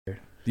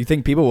Do you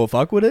think people will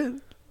fuck with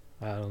it?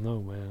 I don't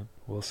know, man.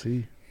 We'll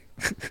see.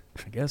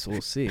 I guess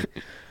we'll see.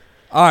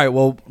 All right,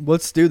 well,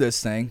 let's do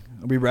this thing.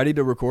 Are we ready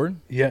to record?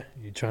 Yeah,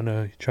 you try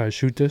to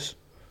shoot this?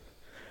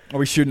 Are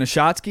we shooting a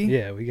shotski?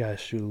 Yeah, we gotta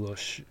shoot a little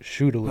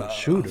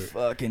shooter.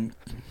 Fucking,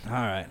 all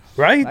right.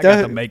 Right? I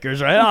got the makers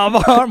right.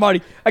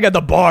 I got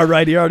the bar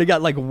right here. I already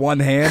got like one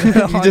hand.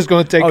 You just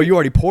gonna take? Oh, you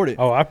already poured it.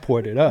 Oh, I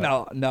poured it up.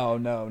 No. I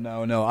don't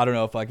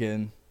know if I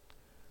can.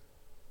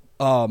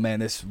 Oh man,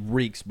 this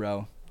reeks,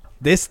 bro.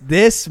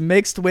 This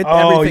mixed with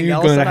everything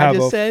else that I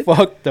just said.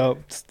 Fucked up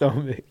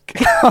stomach.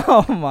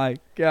 Oh my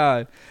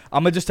god.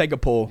 I'm gonna just take a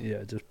pull.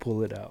 Yeah, just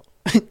pull it out.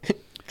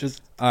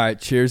 All right,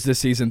 cheers to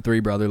season 3,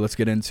 brother. Let's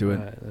get into it.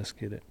 All right, let's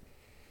get it.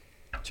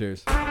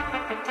 Cheers.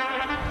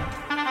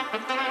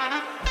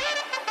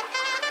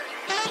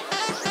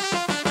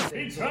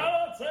 It's how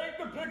to take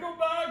the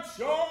pickleback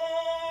show.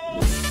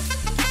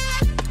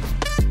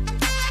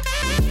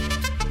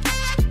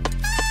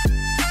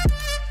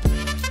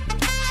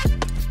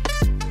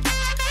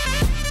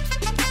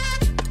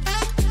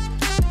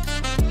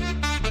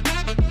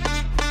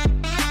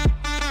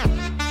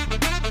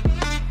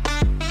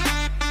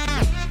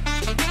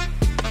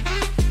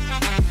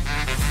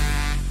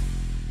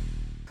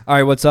 All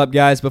right, what's up,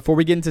 guys? Before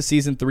we get into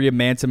season 3 of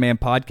Man to Man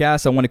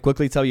Podcast, I want to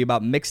quickly tell you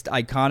about Mixed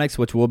Iconics,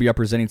 which will be our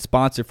presenting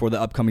sponsor for the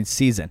upcoming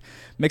season.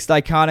 Mixed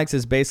Iconics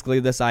is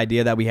basically this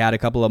idea that we had a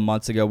couple of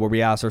months ago where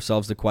we asked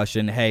ourselves the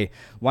question, hey,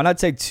 why not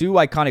take 2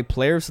 iconic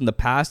players from the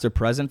past or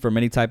present from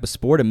any type of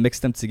sport and mix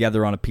them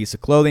together on a piece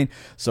of clothing?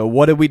 So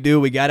what did we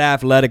do? We got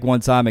athletic one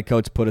time and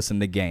coach put us in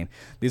the game.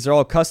 These are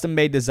all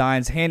custom-made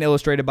designs,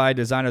 hand-illustrated by a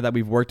designer that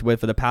we've worked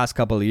with for the past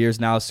couple of years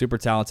now, super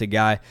talented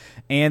guy.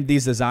 And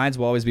these designs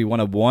will always be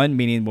one of one,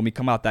 meaning when we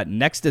come out that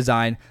next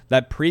design,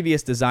 that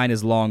previous design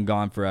is long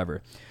gone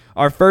forever.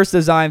 Our first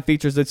design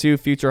features the 2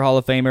 future Hall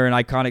of Famer and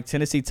iconic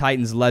Tennessee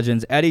Titans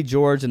legends Eddie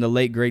George and the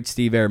late great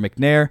Steve Air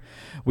McNair.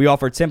 We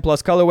offer 10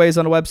 plus colorways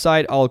on the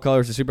website. All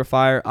colors are super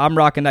fire. I'm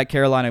rocking that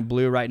Carolina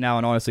blue right now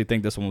and honestly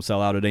think this one will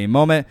sell out at any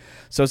moment.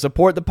 So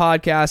support the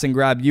podcast and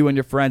grab you and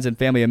your friends and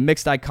family a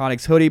Mixed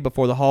Iconics hoodie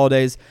before the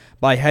holidays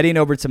by heading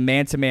over to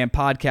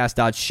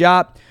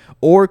mantomanpodcast.shop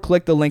or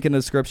click the link in the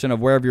description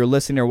of wherever you're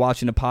listening or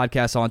watching the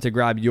podcast on to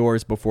grab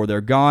yours before they're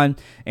gone.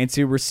 And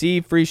to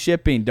receive free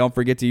shipping, don't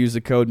forget to use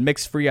the code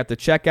MIXFREE at the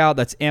checkout.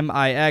 That's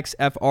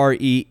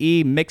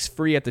MIXFREE,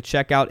 MIXFREE at the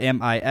checkout,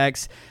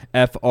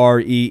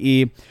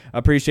 MIXFREE.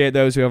 Appreciate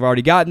those who have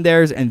already gotten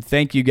theirs, and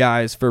thank you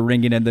guys for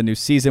ringing in the new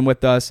season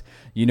with us.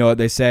 You know what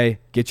they say,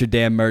 get your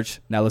damn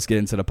merch. Now let's get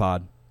into the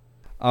pod.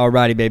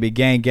 Alrighty, baby.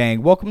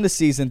 Gang. Welcome to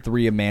Season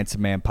 3 of Man to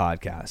Man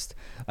Podcast.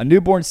 A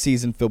newborn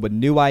season filled with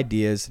new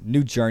ideas,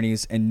 new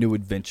journeys, and new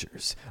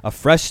adventures. A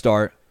fresh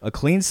start, a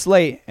clean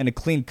slate, and a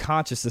clean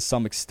conscience to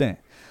some extent.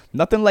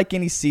 Nothing like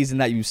any season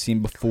that you've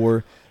seen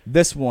before.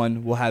 This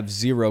one will have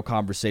zero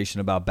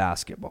conversation about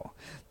basketball.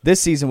 This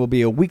season will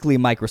be a weekly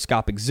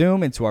microscopic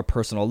zoom into our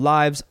personal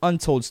lives,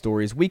 untold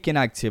stories, weekend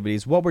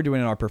activities, what we're doing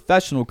in our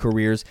professional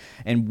careers,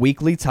 and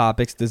weekly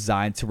topics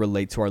designed to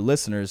relate to our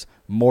listeners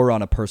more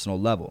on a personal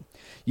level.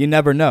 You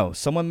never know.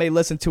 Someone may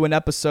listen to an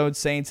episode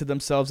saying to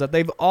themselves that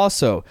they've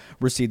also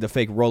received a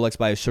fake Rolex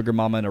by a sugar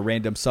mama in a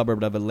random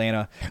suburb of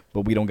Atlanta,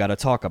 but we don't got to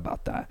talk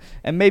about that.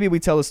 And maybe we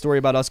tell a story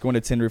about us going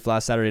to Tin Roof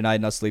last Saturday night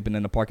and us sleeping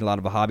in the parking lot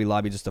of a Hobby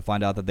Lobby just to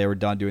find out that they were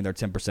done doing their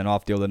 10%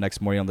 off deal the next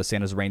morning on the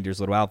Santa's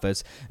Reindeer's little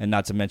outfits, and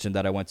not to mention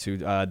that I went to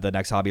the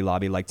next Hobby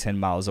Lobby like 10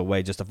 miles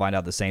away just to find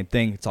out the same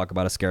thing, talk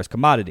about a scarce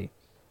commodity.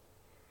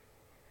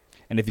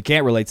 And if you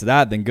can't relate to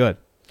that, then good.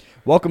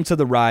 Welcome to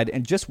the ride,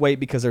 and just wait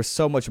because there's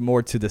so much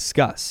more to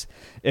discuss.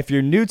 If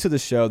you're new to the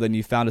show, then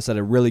you found us at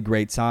a really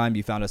great time.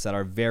 You found us at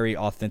our very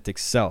authentic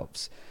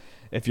selves.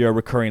 If you're a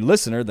recurring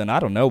listener, then I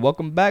don't know.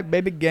 Welcome back,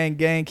 baby.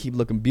 Gang. Keep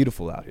looking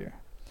beautiful out here.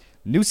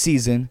 New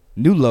season,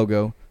 new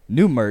logo,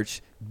 new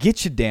merch.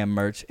 Get your damn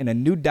merch in a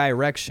new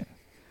direction.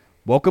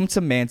 Welcome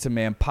to Man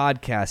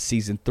Podcast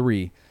Season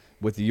 3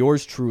 with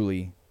yours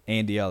truly,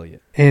 Andy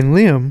Elliott. And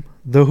Liam,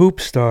 the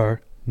hoop star,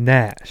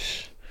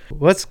 Nash.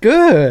 What's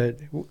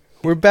good?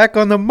 We're back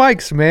on the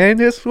mics, man.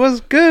 This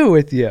was good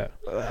with you.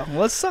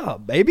 What's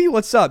up, baby?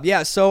 What's up?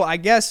 Yeah, so I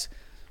guess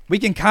we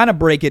can kind of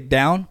break it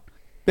down.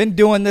 Been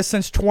doing this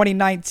since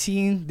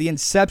 2019. The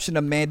inception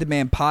of Man to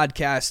Man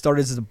Podcast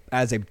started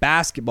as a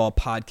basketball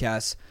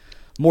podcast,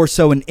 more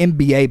so an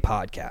NBA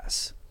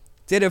podcast.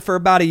 Did it for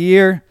about a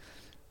year.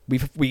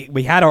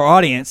 We had our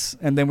audience,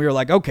 and then we were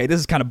like, okay, this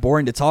is kind of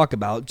boring to talk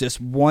about,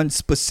 just one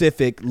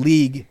specific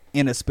league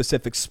in a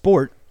specific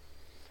sport.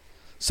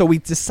 So we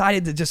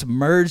decided to just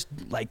merge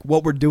like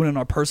what we're doing in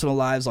our personal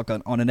lives, like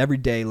on an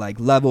everyday like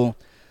level,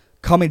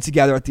 coming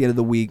together at the end of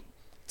the week,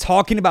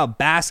 talking about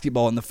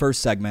basketball in the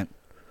first segment,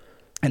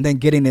 and then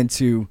getting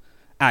into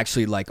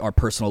actually like our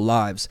personal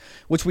lives,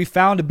 which we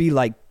found to be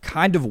like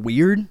kind of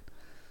weird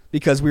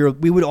because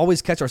we would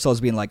always catch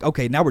ourselves being like,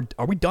 okay, now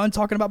are we done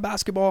talking about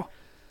basketball?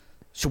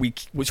 Should we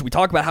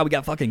talk about how we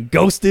got fucking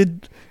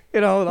ghosted? You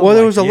know, well,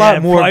 there was a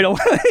lot more.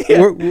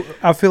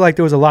 I feel like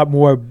there was a lot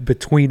more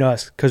between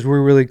us because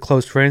we're really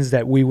close friends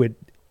that we would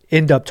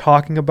end up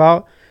talking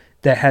about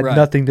that had Right.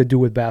 nothing to do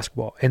with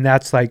basketball. And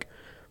that's like,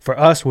 for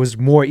us, was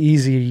more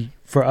easy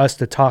for us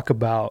to talk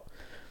about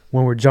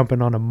when we're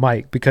jumping on a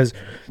mic, because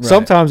Right.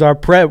 sometimes our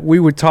prep, we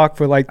would talk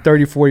for like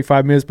 30,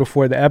 45 minutes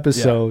before the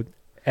episode.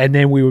 And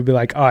then we would be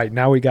like, all right,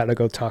 now we got to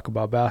go talk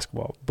about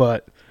basketball.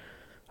 But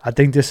I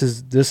think this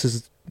is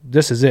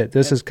it.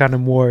 This is kind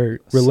of more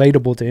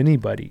relatable to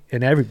anybody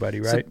and everybody,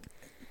 right?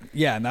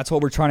 Yeah, and that's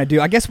what we're trying to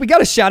do. I guess we got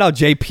to shout out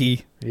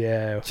JP.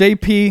 Yeah.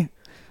 JP,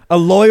 a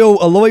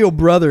loyal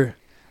brother,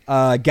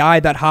 guy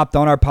that hopped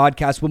on our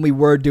podcast when we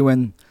were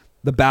doing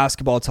the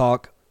basketball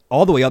talk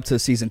all the way up to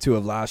season 2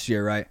 of last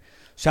year, right?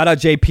 Shout out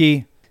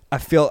JP. I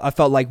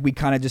felt like we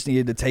kind of just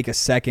needed to take a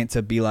second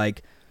to be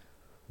like,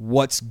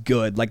 what's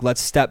good? Like,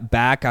 let's step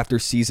back after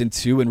season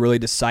 2 and really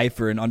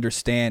decipher and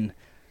understand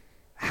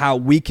how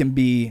we can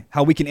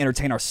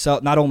entertain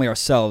ourselves, not only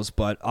ourselves,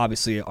 but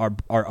obviously our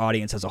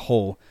audience as a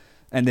whole.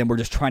 And then we're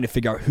just trying to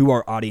figure out who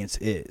our audience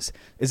is.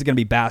 Is it going to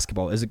be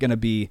basketball? Is it going to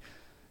be,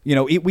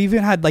 we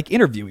even had like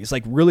interviewees,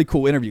 like really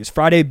cool interviews.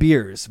 Friday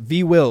Beers,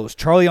 V Wills,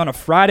 Charlie on a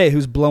Friday,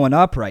 who's blowing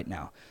up right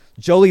now.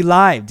 Jolie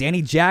Live,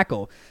 Danny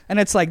Jackal. And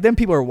it's like, then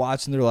people are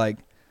watching, they're like,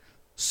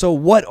 so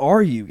what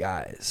are you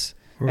guys?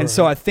 Right. And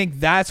so I think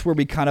that's where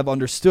we kind of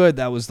understood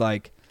that was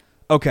like,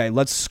 okay,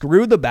 let's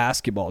screw the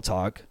basketball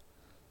talk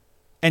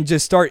and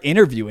just start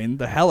interviewing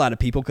the hell out of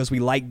people, because we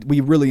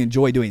really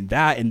enjoy doing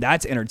that, and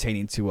that's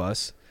entertaining to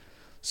us.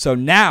 So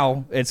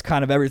now it's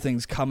kind of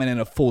everything's coming in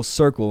a full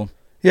circle.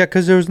 Yeah,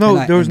 because there was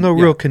no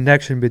real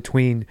connection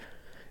between,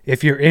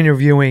 if you're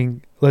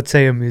interviewing, let's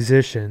say, a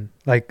musician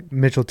like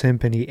Mitchell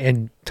Tenpenny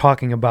and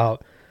talking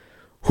about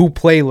who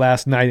played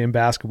last night in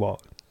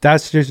basketball.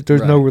 That's just,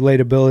 there's no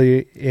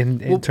relatability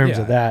in terms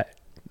of that.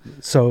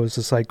 So it's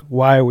just like,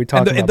 why are we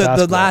talking about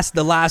basketball?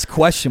 The last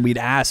question we'd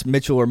ask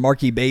Mitchell or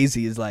Marky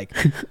Basie is like,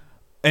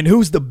 and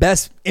who's the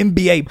best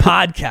NBA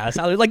podcast?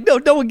 I was like,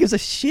 no one gives a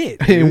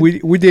shit. And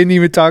we didn't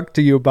even talk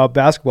to you about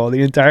basketball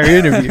the entire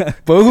interview.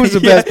 But who's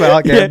the best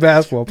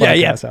basketball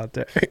podcast out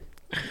there?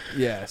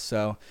 Yeah,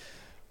 so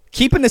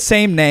keeping the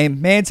same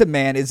name, Man to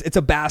Man, it's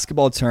a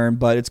basketball term,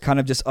 but it's kind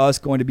of just us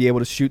going to be able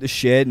to shoot the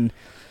shit and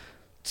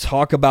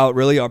talk about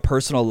really our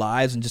personal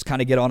lives and just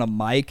kind of get on a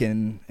mic,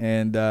 and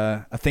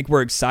I think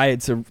we're excited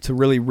to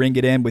really ring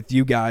it in with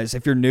you guys.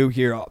 If you're new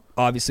here,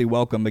 obviously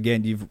welcome.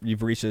 Again,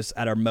 you've reached us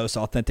at our most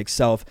authentic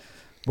self.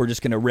 We're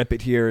just gonna rip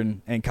it here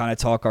and kind of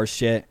talk our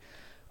shit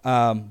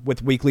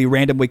with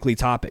random weekly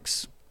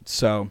topics.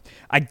 So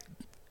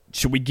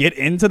should we get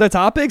into the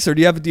topics, or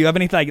do you have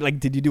anything like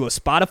did you do a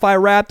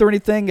Spotify Wrapped or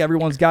anything?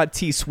 Everyone's got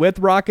T Swift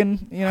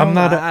rocking. I'm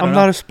not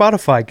a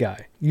Spotify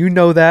guy. You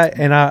know that,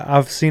 and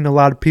I've seen a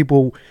lot of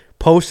people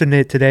posting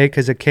it today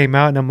because it came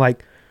out, and I'm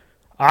like,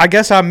 I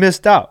guess I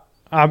missed out.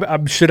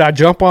 Should I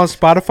jump on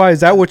Spotify? Is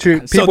that what people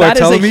are telling me? So that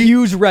is a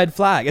huge red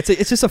flag.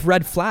 It's just a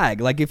red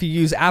flag. Like if you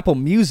use Apple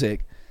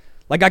Music,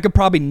 like I could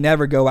probably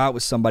never go out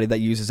with somebody that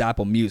uses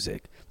Apple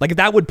Music. Like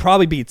that would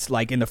probably be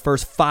like in the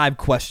first 5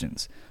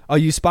 questions. Oh,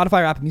 you use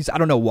Spotify or Apple Music? I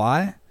don't know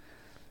why.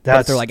 But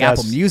if they're like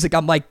Apple Music,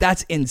 I'm like,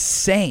 that's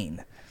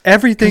insane.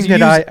 Everything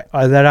that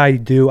I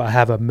do, I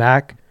have a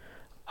Mac,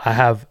 I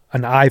have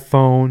an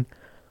iPhone,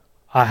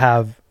 I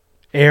have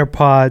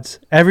AirPods.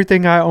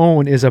 Everything I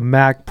own is a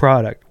Mac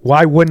product.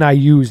 Why wouldn't I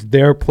use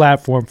their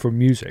platform for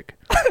music?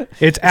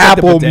 It's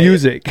Apple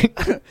Music.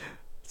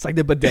 It's like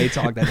the bidet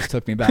talk that just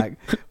took me back.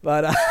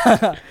 But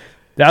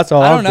that's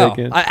all I'm know.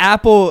 thinking.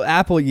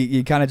 Apple,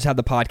 you kind of just have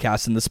the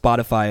podcast, and the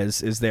Spotify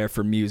is there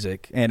for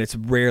music, and it's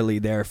rarely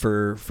there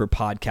for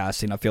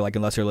podcasting. I feel like,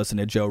 unless you're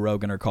listening to Joe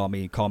Rogan or call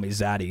me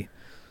Zaddy.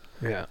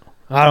 Yeah,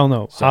 I don't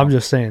know. So, I'm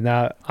just saying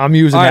that I'm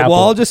using. All right, Apple.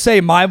 well, I'll just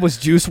say mine was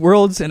Juice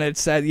WRLD's, and it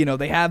said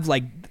they have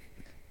like,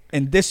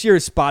 in this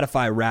year's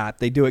Spotify Wrapped,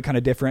 they do it kind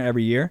of different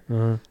every year,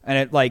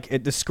 and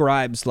it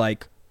describes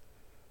like.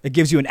 It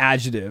gives you an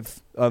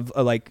adjective of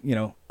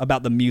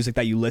about the music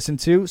that you listen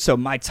to. So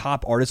my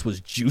top artist was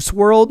Juice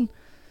WRLD.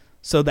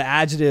 So the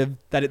adjective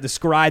that it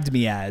described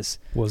me as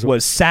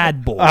was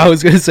sad boy. I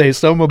was going to say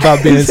something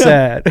about being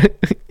sad.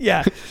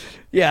 Yeah.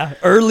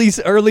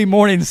 Early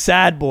morning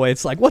sad boy.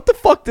 It's like, what the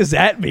fuck does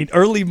that mean?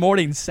 Early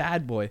morning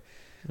sad boy.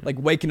 Like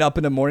waking up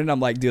in the morning,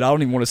 I'm like, dude, I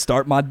don't even want to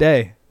start my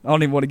day. I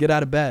don't even want to get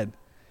out of bed.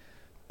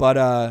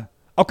 But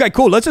okay,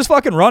 cool. Let's just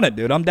fucking run it,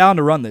 dude. I'm down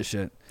to run this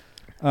shit.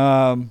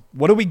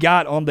 What do we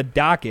got on the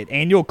docket?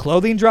 Annual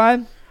clothing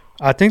drive?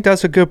 I think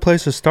that's a good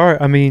place to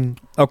start. I mean,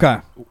 okay,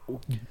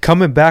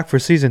 coming back for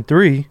season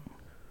 3.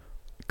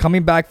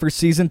 Coming back for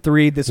season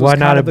 3. This was why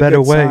not a better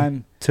way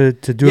time to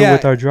do it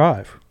with our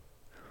drive?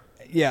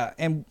 Yeah,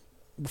 and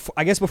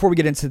I guess before we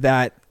get into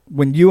that,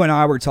 when you and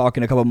I were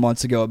talking a couple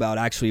months ago about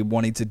actually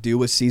wanting to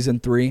do a season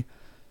 3,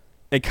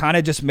 it kind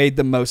of just made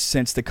the most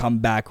sense to come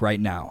back right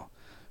now,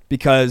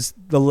 because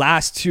the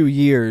last 2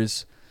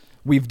 years.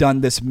 We've done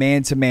this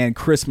man-to-man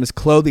Christmas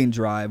clothing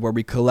drive where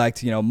we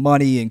collect,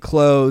 money and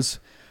clothes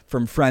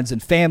from friends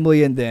and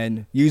family, and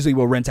then usually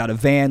we'll rent out a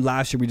van.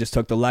 Last year we just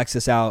took the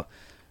Lexus out.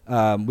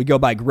 We go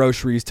buy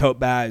groceries, tote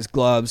bags,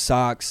 gloves,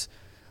 socks,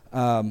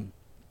 and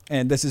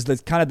this is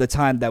kind of the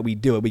time that we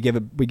do it. We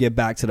give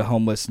back to the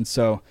homeless, and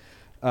so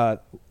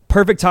part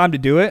perfect time to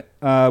do it.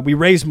 We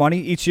raise money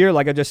each year,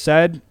 like I just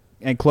said,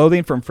 and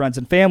clothing from friends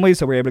and family,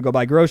 so we're able to go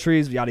buy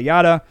groceries, yada,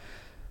 yada.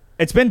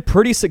 It's been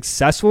pretty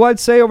successful, I'd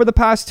say, over the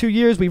past 2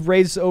 years. We've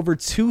raised over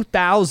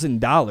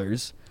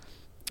 $2,000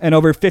 and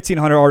over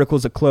 1,500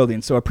 articles of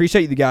clothing. So I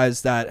appreciate you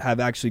guys that have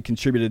actually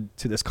contributed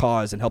to this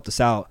cause and helped us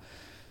out.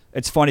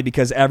 It's funny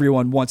because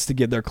everyone wants to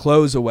give their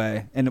clothes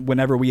away. And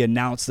whenever we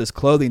announce this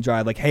clothing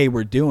drive, like, hey,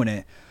 we're doing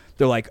it,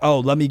 they're like, oh,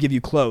 let me give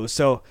you clothes.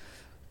 So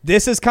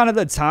this is kind of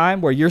the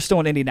time where you're still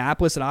in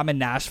Indianapolis and I'm in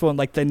Nashville. And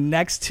like the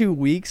next 2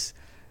 weeks,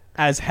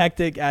 as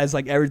hectic as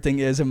like everything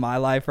is in my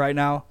life right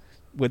now,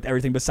 with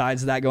everything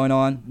besides that going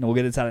on, and we'll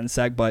get into that in a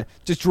sec, but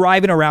just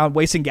driving around,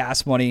 wasting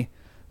gas money,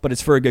 but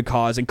it's for a good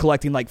cause, and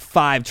collecting like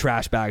 5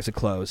 trash bags of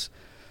clothes.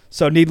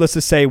 So needless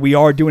to say, we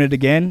are doing it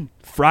again.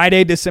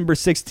 Friday, December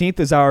 16th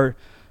is our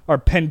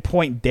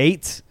pinpoint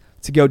date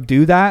to go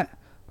do that.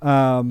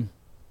 And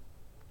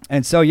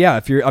so, yeah,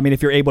 if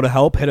you're able to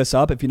help, hit us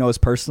up. If you know us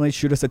personally,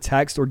 shoot us a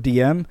text or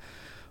DM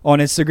on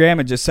Instagram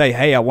and just say,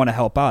 hey, I want to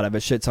help out. I have a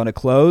shit ton of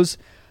clothes.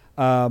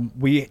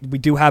 We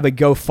do have a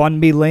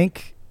GoFundMe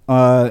link in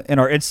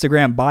our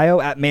Instagram bio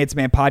at Man to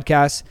Man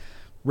Podcast,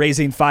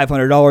 raising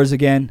 $500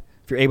 again.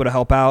 If you're able to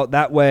help out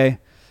that way,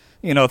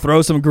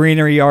 throw some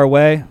greenery our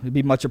way. It'd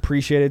be much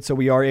appreciated. So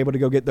we are able to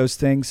go get those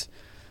things.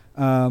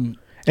 Fill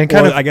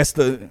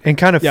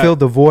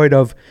the void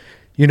of,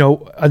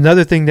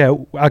 another thing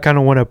that I kind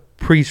of want to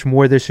preach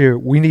more this year.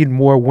 We need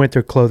more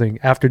winter clothing.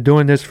 After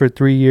doing this for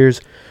 3 years,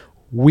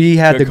 we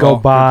had to go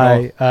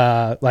buy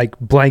like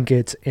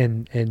blankets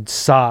and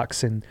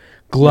socks and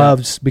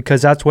gloves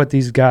because that's what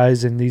these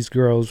guys and these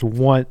girls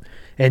want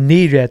and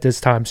need at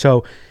this time.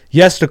 So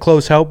yes, the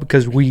clothes help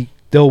because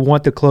they'll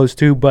want the clothes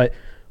too, but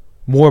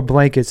more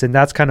blankets, and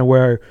that's kind of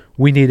where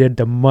we needed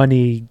the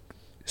money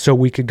so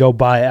we could go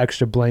buy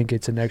extra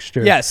blankets and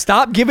extra. Yeah,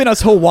 stop giving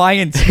us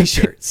Hawaiian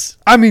T-shirts.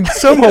 I mean,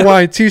 some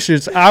Hawaiian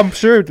T-shirts, I'm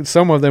sure that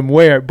some of them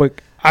wear it,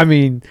 but I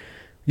mean,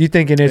 you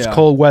thinking it's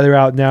cold weather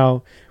out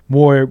now,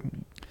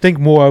 think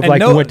more of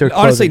like winter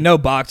clothing. Honestly, no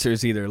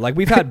boxers either. Like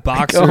we've had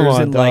boxers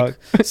and dog.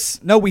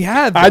 no, we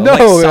have. Though. I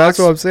know, like that's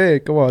what I'm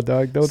saying. Come on,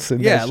 dog, don't send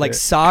that Yeah, like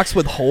shit. socks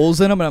with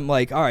holes in them, and I'm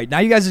like, all right, now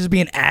you guys are just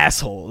being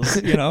assholes,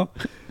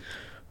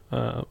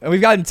 And we've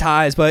gotten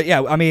ties, but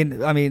yeah, I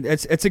mean,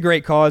 it's a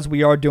great cause.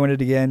 We are doing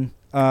it again.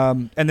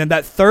 And then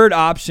that third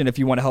option, if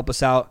you want to help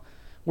us out,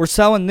 we're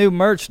selling new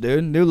merch,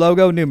 dude. New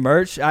logo, new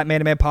merch at Man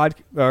to Man Pod,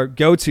 or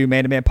go to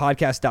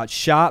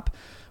mantomanpodcast.shop,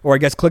 or I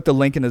guess click the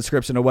link in the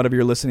description of whatever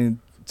you're listening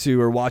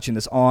to or watching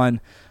this on.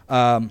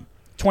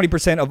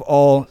 20% of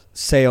all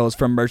sales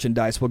from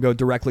merchandise will go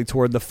directly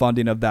toward the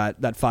funding of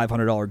that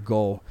 $500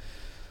 goal.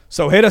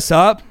 So hit us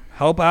up,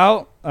 help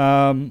out.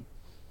 I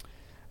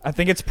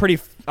think it's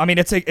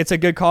it's a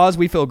good cause.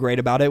 We feel great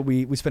about it.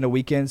 We spent a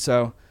weekend,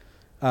 so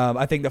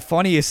I think the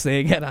funniest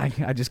thing, and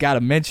I just got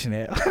to mention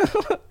it.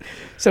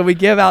 So we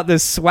give out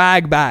this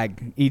swag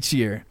bag each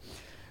year.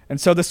 And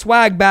so the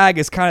swag bag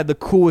is kind of the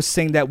coolest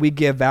thing that we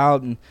give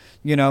out. And,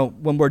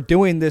 when we're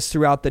doing this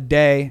throughout the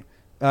day,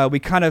 we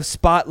kind of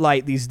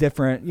spotlight these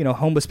different,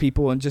 homeless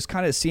people and just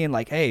kind of seeing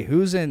like, hey,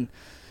 who's in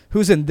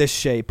this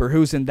shape or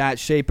who's in that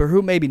shape or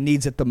who maybe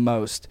needs it the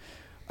most.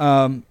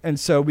 And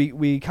so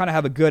we kind of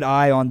have a good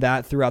eye on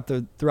that throughout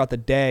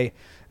the day.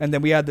 And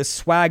then we have this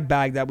swag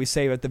bag that we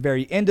save at the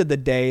very end of the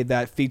day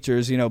that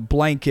features,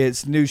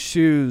 blankets, new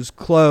shoes,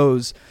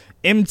 clothes,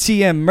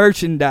 MTM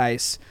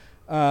merchandise.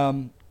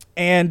 And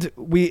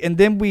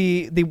then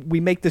we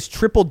make this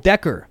triple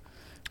decker,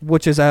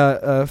 which is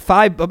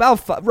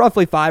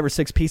roughly 5 or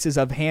 6 pieces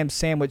of ham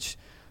sandwich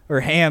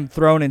or ham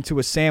thrown into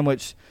a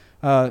sandwich,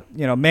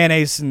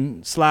 mayonnaise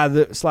and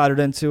slathered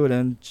into it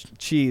and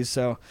cheese.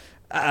 So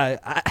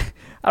I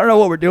don't know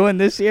what we're doing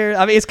this year.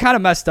 I mean, it's kind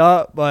of messed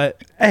up,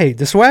 but hey,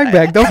 the swag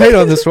bag. Don't hate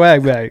on the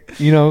swag bag.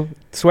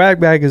 Swag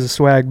bag is a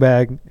swag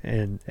bag,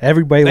 and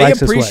everybody likes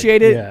the swag. They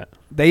appreciate it.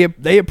 Yeah.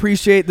 They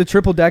appreciate the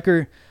triple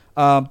decker.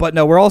 But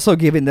no, we're also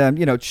giving them,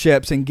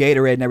 chips and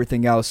Gatorade and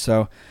everything else.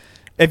 So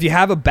if you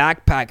have a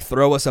backpack,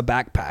 throw us a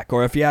backpack.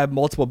 Or if you have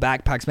multiple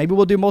backpacks, maybe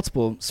we'll do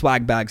multiple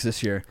swag bags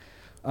this year.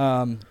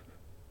 So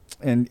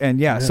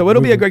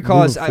it'll be a great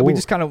cause. We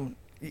just kind of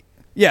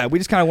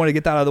want to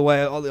get that out of the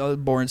way, all the other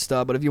boring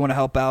stuff. But if you want to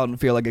help out and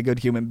feel like a good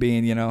human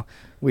being,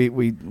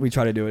 we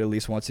try to do it at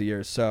least once a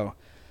year. So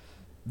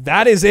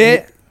that is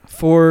it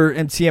for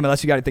MTM,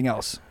 unless you got anything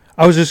else.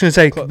 I was just going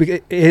to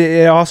say,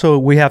 it also,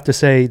 we have to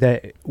say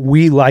that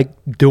we like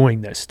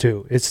doing this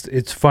too.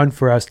 It's fun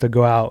for us to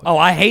go out. Oh,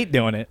 I hate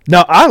doing it.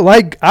 No, I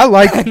like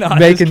no,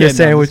 making the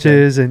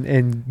sandwiches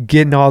and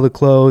getting all the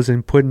clothes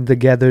and putting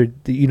together,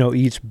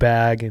 each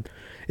bag. And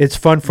it's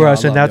fun for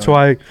us. And that's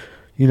why,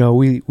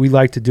 we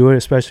like to do it,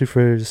 especially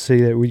for the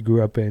city that we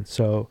grew up in.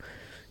 So,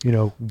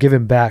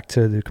 giving back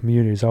to the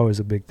community is always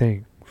a big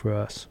thing for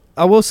us.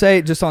 I will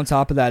say, just on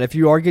top of that, if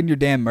you are getting your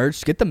damn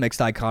merch, get the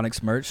Mixed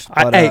Iconics merch.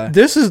 But, hey,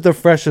 this is the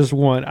freshest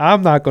one.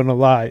 I'm not going to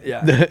lie.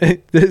 Yeah.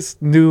 This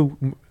new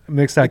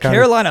Mixed Iconics.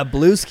 Carolina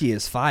Blueski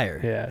is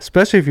fire. Yeah,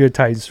 especially if you're a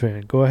Titans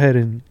fan. Go ahead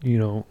and,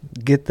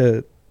 get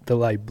the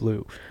light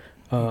blue.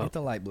 Get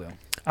the light blue.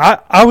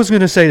 I was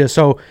gonna say this.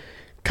 So,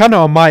 kind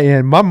of on my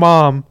end, my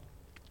mom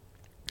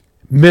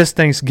missed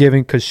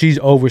Thanksgiving because she's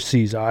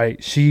overseas. All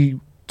right, she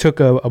took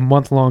a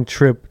month-long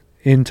trip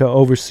into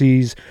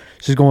overseas.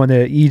 She's going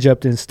to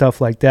Egypt and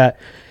stuff like that,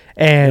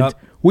 and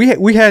we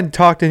hadn't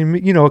talked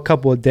in a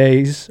couple of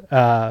days.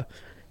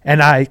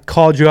 And I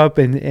called you up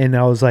and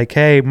I was like,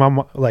 hey,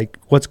 mom, like,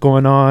 what's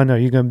going on? Are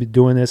you gonna be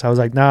doing this? I was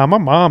like, nah, my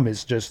mom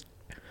is just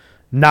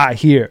not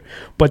here.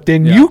 But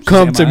then you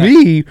come to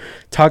me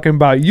talking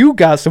about you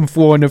got some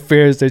foreign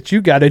affairs that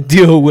you got to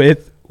deal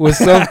with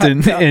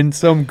something and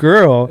some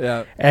girl.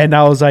 Yeah. And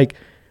I was like,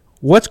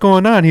 what's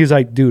going on? He was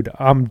like, dude,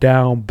 I'm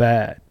down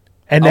bad.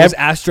 And I was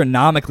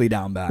astronomically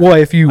down bad. Well,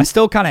 I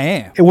still kind of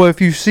am. Well, if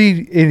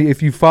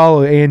you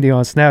follow Andy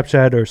on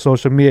Snapchat or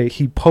social media,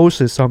 he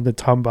posted something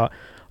talking about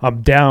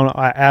I'm down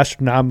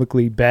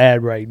astronomically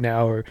bad right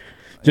now, or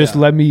just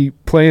let me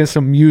playing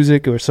some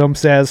music or some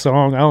sad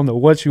song. I don't know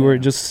what you were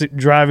just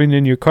driving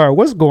in your car.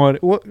 What's going?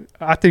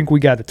 I think we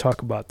got to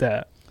talk about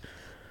that.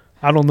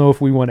 I don't know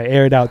if we want to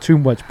air it out too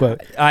much,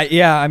 but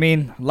I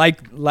mean, like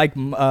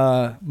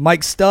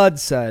Mike Stud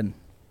said,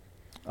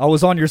 I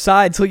was on your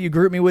side till you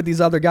grouped me with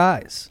these other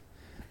guys.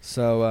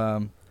 So,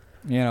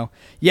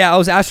 I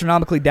was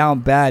astronomically down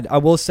bad. I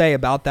will say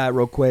about that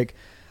real quick.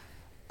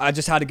 I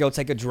just had to go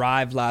take a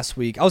drive last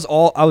week. I was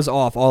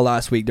off all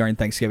last week during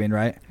Thanksgiving,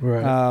 right?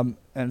 Right.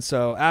 And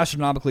so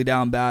astronomically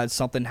down bad,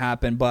 something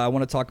happened. But I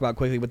want to talk about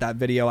quickly with that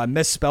video. I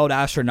misspelled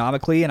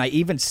astronomically, and I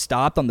even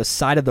stopped on the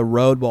side of the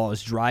road while I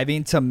was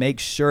driving to make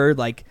sure,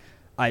 like,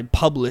 I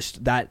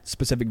published that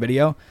specific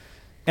video,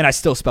 and I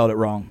still spelled it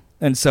wrong.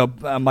 And so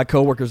my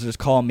coworkers are just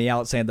calling me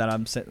out saying that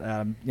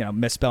I'm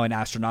misspelling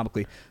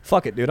astronomically.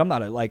 Fuck it, dude. I'm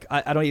not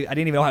I didn't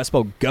even know how to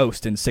spell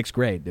ghost in 6th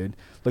grade, dude.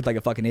 Looked like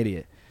a fucking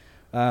idiot.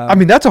 I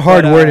mean, that's a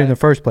hard word in the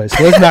first place.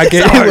 Let's not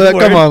get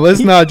come on.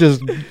 Let's not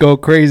just go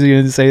crazy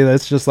and say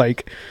that's just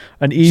like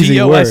an easy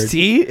word.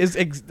 G-O-S-T is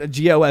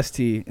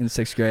G-O-S-T in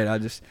 6th grade. I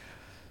just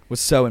was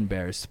so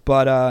embarrassed.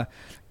 But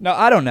no,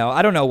 I don't know.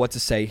 I don't know what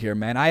to say here,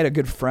 man. I had a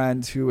good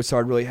friend who I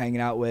started really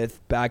hanging out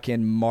with back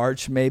in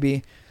March,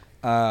 maybe.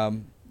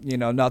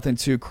 Nothing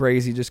too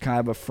crazy, just kind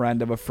of a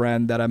friend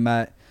that I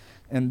met,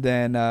 and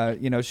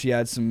then she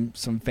had some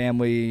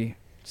family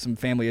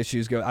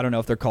issues go. I don't know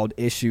if they're called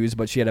issues,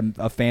 but she had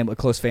a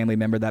close family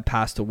member that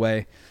passed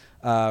away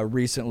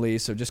recently.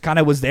 So just kind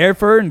of was there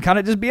for her and kind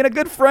of just being a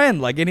good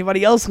friend like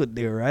anybody else would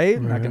do, right?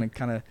 I'm not going to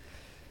kind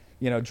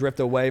of, drift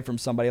away from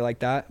somebody like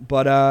that.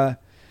 But,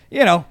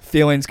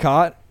 feelings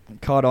caught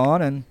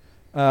on.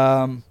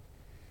 And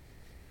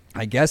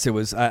I guess it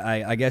was,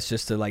 I guess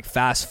just to like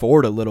fast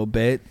forward a little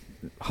bit,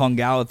 hung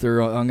out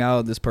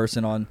with this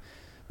person on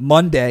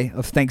Monday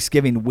of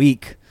Thanksgiving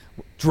week,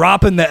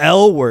 dropping the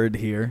L word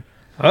here.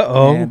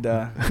 And,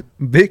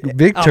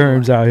 big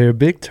terms out here.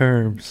 Big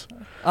terms.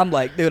 I'm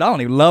like, dude, I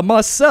don't even love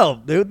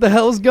myself, dude. What the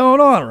hell's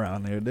going on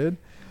around here, dude?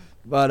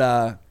 But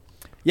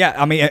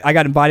I mean, I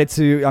got invited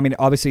to. I mean,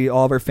 obviously,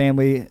 all of our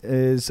family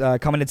is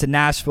coming into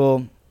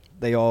Nashville.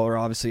 They all are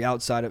obviously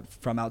outside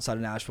of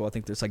Nashville. I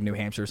think there's like New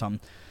Hampshire or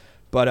something.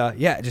 But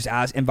just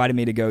invited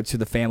me to go to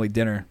the family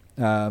dinner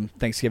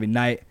Thanksgiving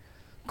night.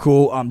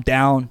 Cool, I'm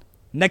down.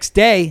 Next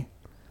day.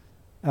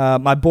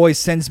 My boy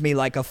sends me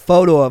like a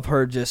photo of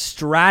her just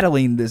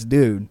straddling this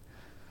dude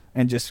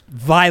and just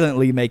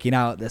violently making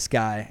out with this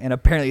guy. And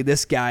apparently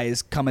this guy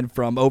is coming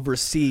from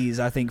overseas,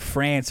 I think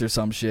France or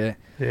some shit.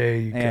 There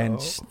you go.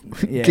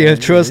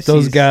 Can't trust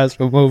those guys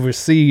from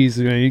overseas,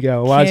 man. You got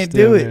to watch them. Can't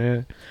do it.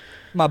 Man.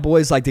 My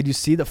boy's like, did you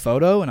see the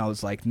photo? And I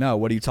was like, no,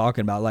 what are you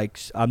talking about? Like,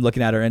 I'm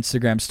looking at her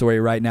Instagram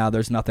story right now.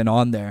 There's nothing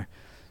on there.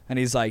 And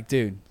he's like,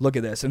 dude, look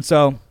at this. And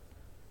so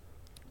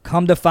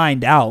come to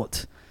find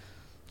out,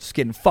 just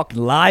getting fucking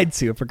lied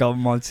to for a couple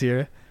months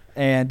here.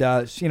 And,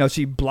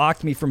 she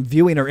blocked me from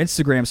viewing her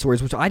Instagram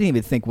stories, which I didn't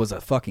even think was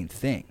a fucking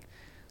thing.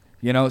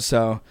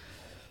 So,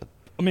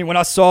 I mean, when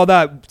I saw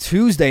that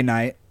Tuesday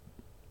night,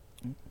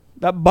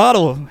 that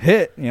bottle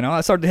hit,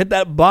 I started to hit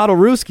that bottle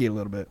Ruski a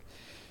little bit.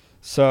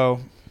 So,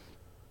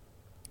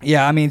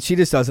 yeah, I mean, she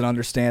just doesn't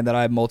understand that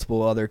I have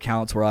multiple other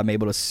accounts where I was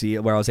able to see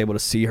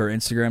her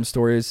Instagram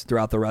stories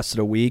throughout the rest of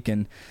the week,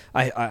 and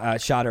I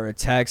shot her a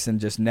text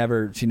and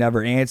she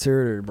never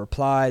answered or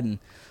replied, and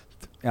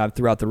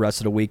throughout the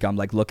rest of the week, I'm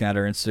like looking at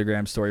her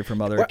Instagram story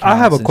from other accounts. I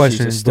have a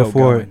question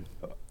before.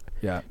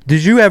 Yeah.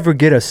 Did you ever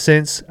get a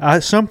sense?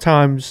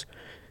 Sometimes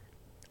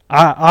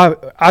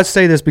I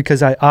say this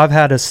because I've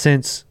had a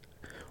sense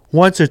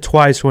once or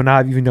twice when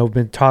I've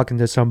been talking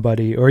to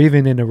somebody or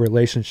even in a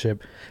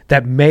relationship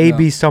that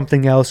maybe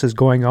something else is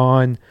going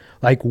on,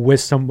 like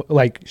with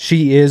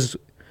she is,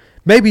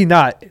 maybe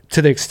not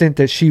to the extent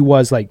that she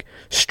was like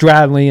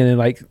straddling and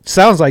like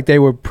sounds like they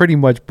were pretty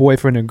much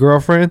boyfriend and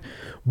girlfriend,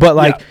 but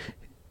like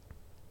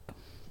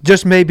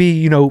just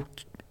maybe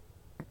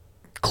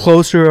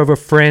closer of a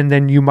friend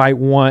than you might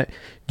want.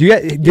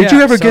 Did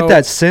you ever get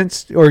that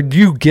sense, or do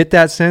you get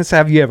that sense?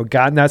 Have you ever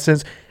gotten that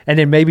sense? And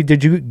then maybe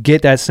did you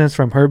get that sense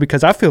from her?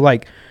 Because I feel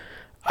like,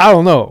 I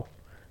don't know.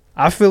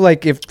 I feel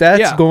like if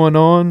that's going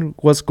on,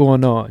 what's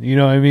going on? You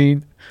know what I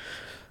mean?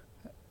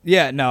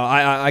 Yeah, no,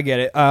 I get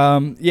it.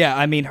 Yeah,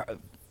 I mean,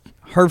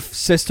 her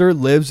sister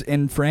lives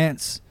in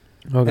France.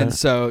 Okay. And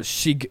so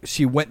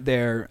she went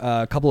there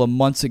a couple of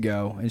months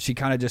ago, and she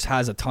kind of just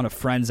has a ton of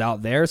friends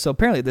out there. So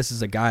apparently this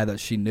is a guy that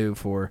she knew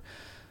for,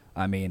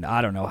 I mean,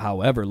 I don't know,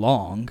 however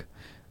long.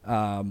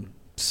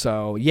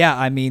 So yeah,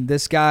 I mean,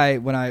 this guy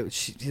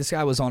this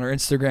guy was on her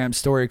Instagram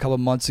story a couple of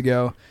months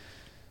ago.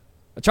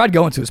 I tried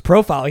going to his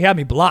profile. He had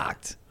me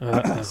blocked.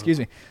 Excuse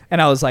me. And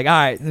I was like, all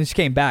right. And then she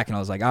came back, and I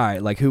was like, all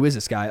right, like, who is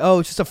this guy? Oh,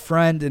 it's just a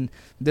friend. And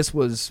this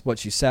was what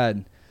she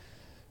said.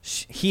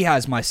 He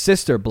has my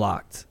sister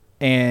blocked.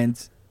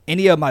 And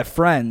any of my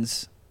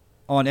friends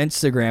on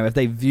Instagram, if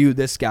they view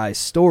this guy's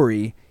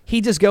story,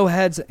 he go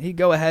ahead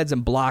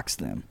and blocks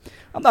them.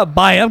 I'm not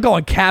buying. I'm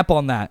going cap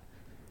on that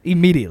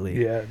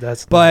immediately. Yeah,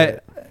 that's.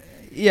 But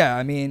yeah,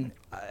 I mean,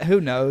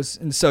 who knows?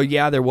 And so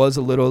yeah, there was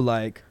a little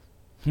like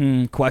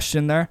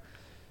question there.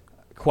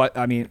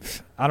 I mean,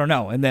 I don't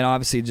know. And then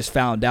obviously just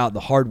found out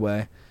the hard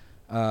way.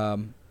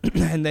 And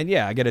then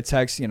yeah, I get a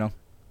text.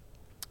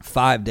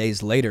 5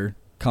 days later,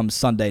 comes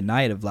Sunday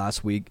night of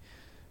last week.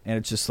 And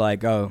it's just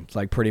like, oh, it's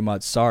like pretty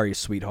much, sorry,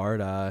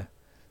 sweetheart.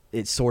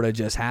 It sort of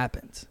just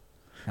happened.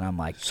 And I'm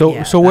like,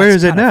 so where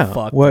is it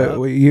now? What up.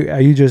 are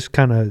you just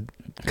kind of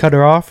cut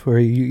her off, or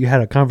you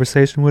had a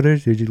conversation with her?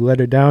 Did you let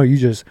her down? Or you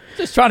just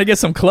trying to get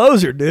some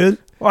closure, dude.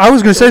 Well, I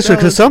was gonna say so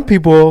because some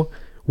people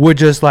would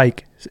just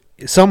like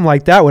something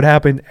like that would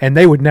happen, and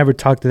they would never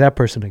talk to that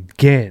person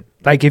again.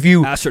 Like if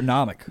you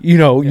astronomical,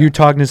 you're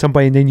talking to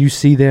somebody and then you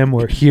see them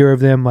or hear of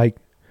them like.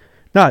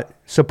 Not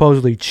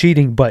supposedly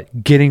cheating,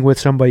 but getting with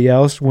somebody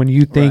else when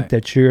you think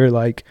that you're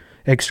like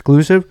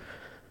exclusive,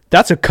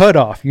 that's a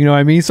cutoff. You know what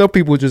I mean? Some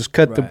people just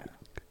cut the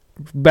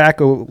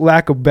back of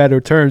lack of better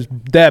terms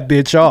that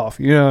bitch off.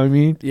 You know what I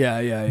mean?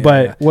 Yeah.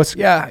 But what's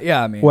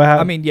I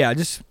mean,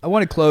 I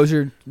wanted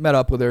closure. Met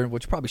up with her,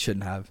 which probably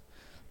shouldn't have,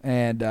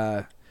 and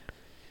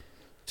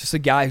just a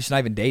guy who's not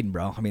even dating,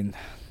 bro. I mean,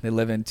 they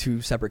live in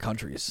 2 separate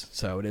countries,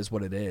 so it is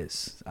what it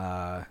is.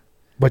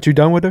 But you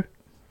done with her?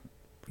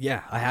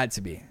 Yeah, I had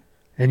to be.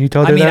 And you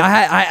told her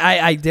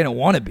that? I didn't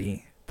want to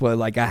be, but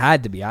like I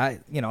had to be.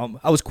 I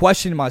was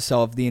questioning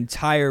myself the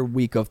entire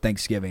week of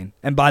Thanksgiving.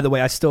 And by the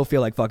way, I still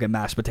feel like fucking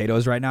mashed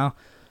potatoes right now.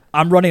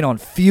 I'm running on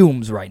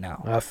fumes right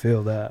now. I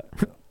feel that.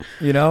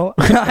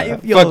 I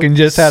feel fucking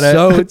just had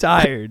so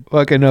tired.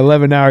 Fucking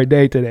 11-hour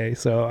day today,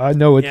 so I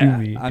know what you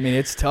mean. I mean,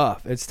 it's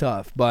tough. It's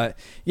tough. But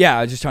yeah,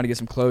 I was just trying to get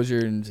some closure,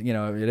 and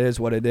it is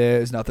what it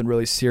is. Nothing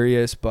really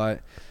serious,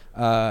 but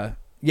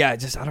yeah,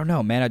 I don't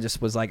know, man. I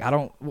just was like,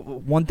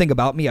 one thing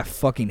about me, I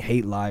fucking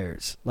hate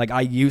liars. Like,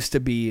 I used to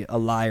be a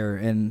liar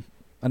in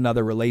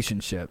another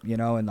relationship,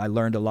 and I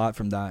learned a lot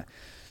from that.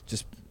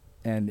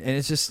 And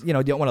it's just, you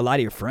don't want to lie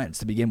to your friends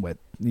to begin with.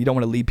 You don't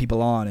want to lead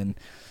people on. And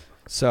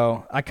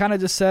so I kind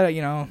of just said,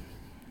 it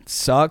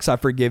sucks. I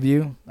forgive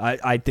you.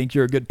 I think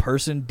you're a good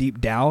person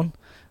deep down.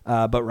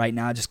 But right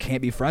now I just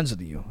can't be friends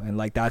with you, and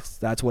like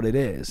that's what it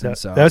is. And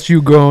so that's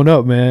you growing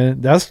up,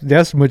 man.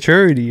 That's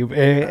maturity.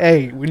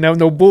 Hey, we know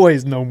no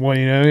boys no more.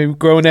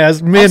 Grown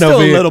ass men. I'm still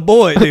over a here. little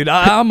boy, dude.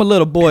 I'm a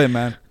little boy,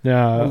 man.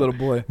 Nah, I'm a little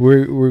boy.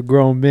 We're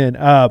grown men.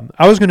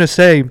 I was gonna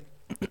say.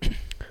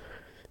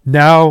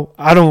 Now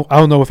I don't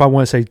know if I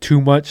want to say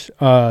too much,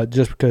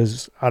 just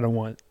because I don't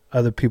want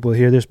other people to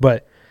hear this.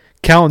 But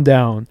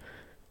countdown,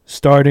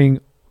 starting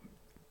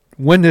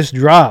when this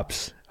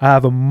drops, I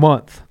have a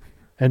month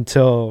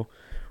until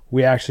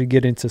we actually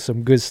get into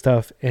some good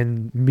stuff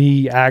and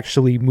me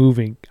actually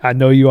moving. I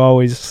know you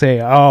always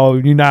say, oh,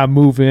 you're not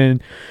moving.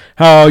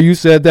 Oh, you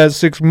said that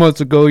 6 months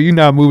ago. You're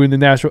not moving to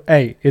Nashville.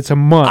 Hey, it's a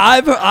month.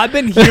 I've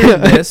been hearing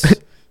this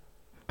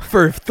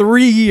for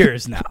 3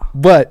 years now.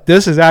 But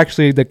this is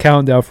actually the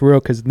countdown for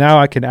real, because now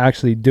I can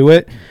actually do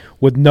it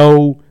with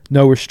no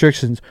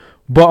restrictions.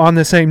 But on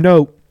the same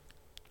note,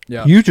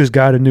 you just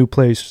got a new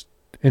place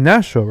in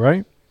Nashville,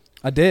 right?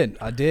 I did.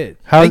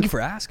 Thank you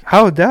for asking.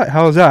 How was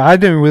that? I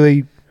didn't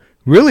really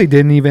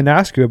didn't even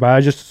ask you about it.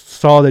 I just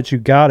saw that you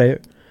got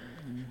it.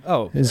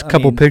 Oh. There's a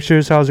couple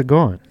pictures. How's it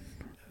going?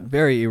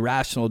 Very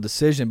irrational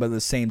decision, but at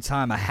the same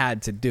time, I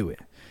had to do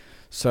it.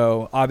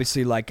 So,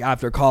 obviously, like,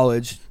 after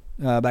college,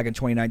 back in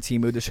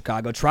 2019, moved to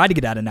Chicago, tried to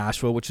get out of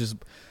Nashville, which is,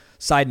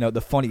 side note, the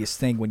funniest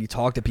thing when you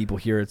talk to people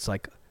here, it's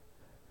like,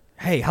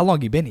 hey, how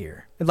long you been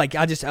here? And like,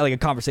 a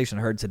conversation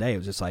I heard today, it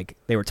was just like,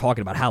 they were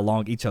talking about how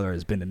long each other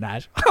has been in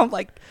Nashville. I'm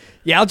like,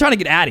 yeah, I'm trying to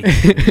get out of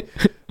here.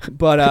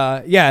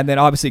 But, yeah, and then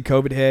obviously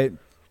COVID hit.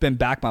 Been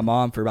back my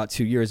mom for about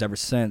 2 years ever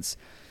since.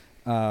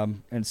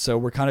 And so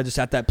we're kind of just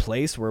at that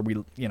place where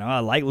we, I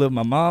like living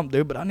with my mom,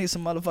 dude, but I need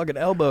some motherfucking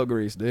elbow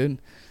grease, dude.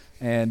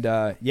 And,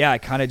 yeah, I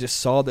kind of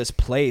just saw this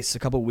place a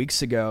couple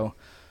weeks ago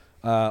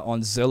on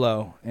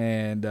Zillow,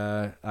 and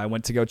I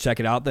went to go check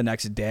it out the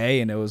next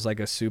day, and it was like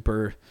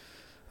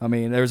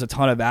there was a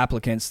ton of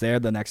applicants there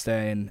the next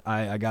day, and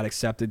I got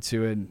accepted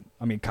to it.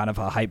 And, kind of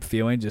a hype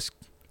feeling, just,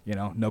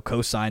 no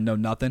cosign, no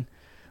nothing.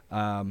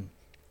 And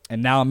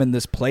now I'm in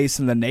this place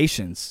in the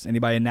Nations.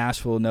 Anybody in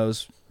Nashville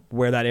knows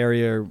where that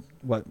area,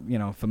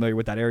 or familiar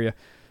with that area.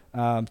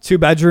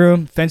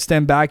 2-bedroom,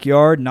 fenced-in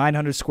backyard,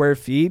 900 square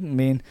feet.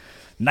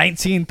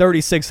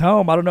 1936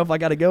 home. I don't know if I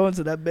got to go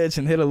into that bitch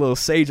and hit a little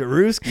Sage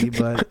Aruski,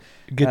 but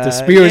get the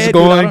spirits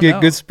going,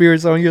 get good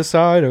spirits on your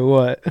side, or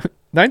what?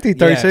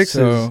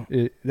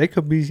 1936 they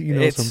could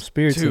be, some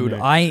spirits dude, in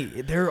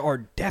there. There are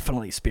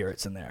definitely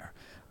spirits in there.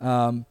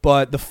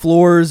 But the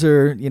floors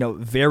are,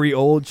 very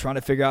old, trying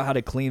to figure out how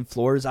to clean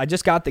floors. I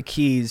just got the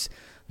keys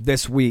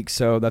this week,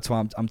 so that's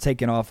why I'm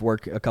taking off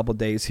work a couple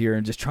days here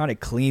and just trying to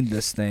clean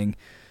this thing.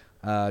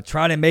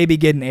 Trying to maybe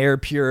get an air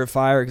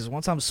purifier, because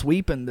once I'm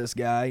sweeping this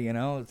guy,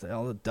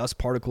 all the dust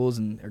particles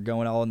are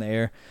going all in the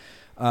air.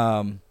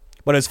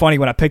 But it's funny,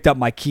 when I picked up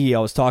my key, I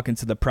was talking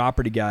to the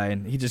property guy,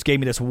 and he just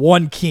gave me this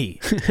one key.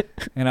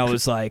 And I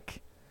was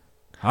like,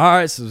 all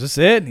right, so is this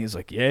it? And he was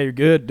like, yeah, you're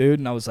good, dude.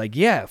 And I was like,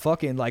 yeah,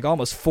 fucking like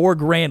almost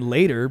 $4,000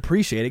 later,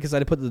 appreciate it, because I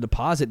had to put the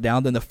deposit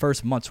down than the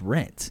first month's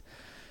rent.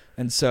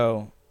 And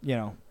so,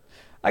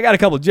 I got a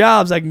couple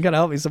jobs that can kind of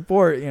help me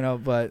support,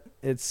 but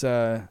it's,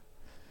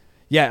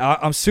 yeah,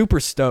 I'm super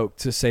stoked,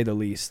 to say the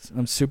least.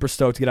 I'm super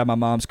stoked to get out of my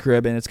mom's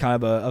crib, and it's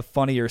kind of a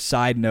funnier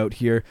side note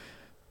here.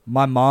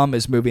 My mom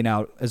is moving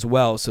out as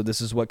well, so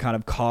this is what kind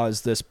of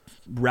caused this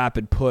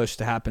rapid push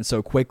to happen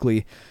so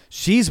quickly.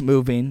 She's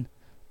moving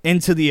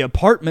into the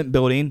apartment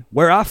building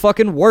where I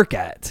fucking work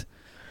at.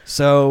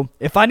 So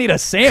if I need a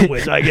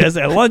sandwich, I guess,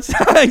 at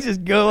lunchtime, I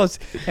just go.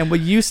 And we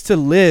used to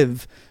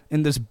live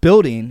in this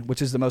building,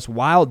 which is the most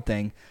wild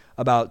thing,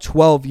 about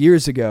 12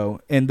 years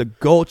ago in the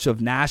Gulch of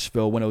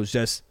Nashville, when it was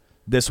just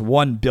this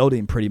one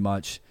building pretty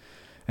much.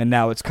 And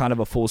now it's kind of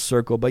a full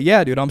circle. But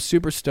yeah, dude, I'm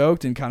super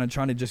stoked and kind of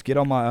trying to just get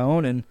on my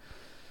own and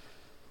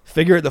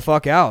figure it the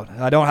fuck out.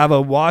 I don't have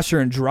a washer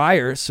and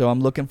dryer, so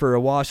I'm looking for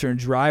a washer and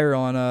dryer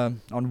on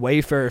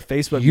Wayfair,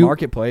 Facebook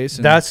Marketplace.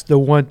 And that's the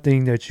one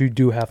thing that you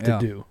do have to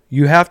do.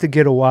 You have to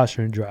get a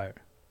washer and dryer.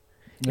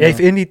 Yeah. If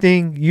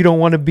anything, you don't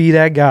want to be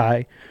that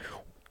guy.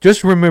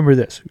 Just remember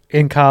this.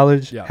 In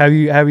college, have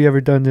you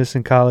ever done this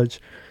in college?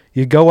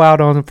 You go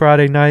out on a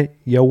Friday night,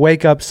 you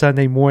wake up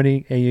Sunday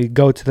morning, and you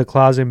go to the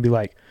closet and be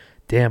like,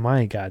 damn,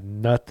 I ain't got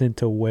nothing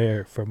to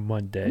wear for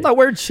Monday. I'm not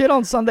wearing shit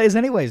on Sundays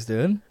anyways,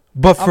 dude.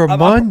 But for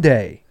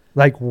Monday,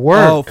 like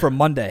work. Oh, for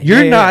Monday.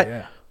 You're not.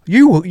 Yeah.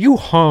 You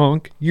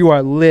hung. You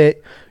are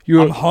lit.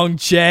 I'm hung,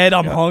 Chad.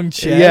 I'm hung,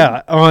 Chad.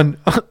 Yeah,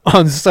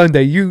 on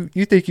Sunday. You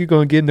think you're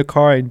going to get in the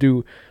car and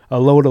do a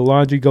load of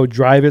laundry, go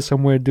drive it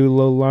somewhere and do a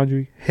load of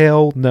laundry?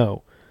 Hell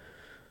no.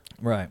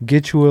 Right.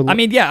 Get you a... I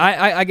mean, yeah,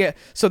 I get...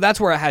 So that's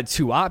where I had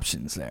two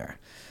options there.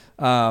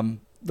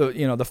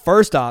 The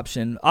first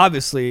option,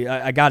 obviously,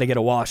 I got to get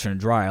a washer and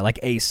dryer, like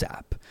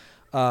ASAP.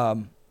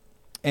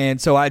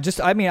 And so I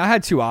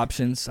had two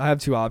options. I have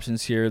two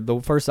options here. The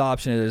first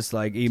option is,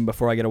 like, even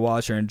before I get a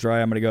washer and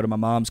dryer, I'm going to go to my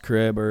mom's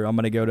crib, or I'm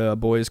going to go to a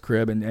boy's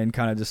crib and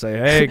kind of just say,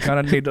 hey, kind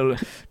of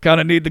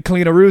need to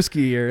clean a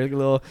Rooski, or a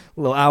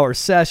little hour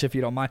sesh, if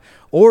you don't mind.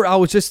 Or I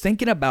was just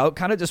thinking about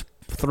kind of just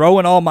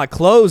throwing all my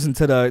clothes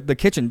into the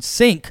kitchen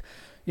sink,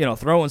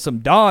 throwing some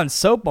Dawn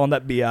soap on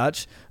that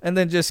biatch, and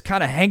then just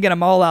kind of hanging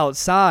them all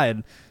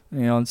outside,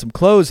 on some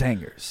clothes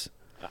hangers.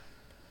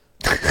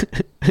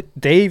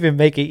 They even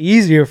make it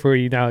easier for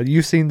you now.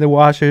 You've seen the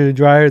washer and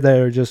dryer that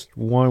are just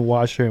one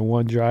washer and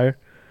one dryer?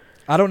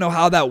 I don't know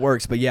how that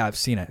works, but yeah, I've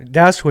seen it.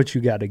 That's what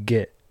you got to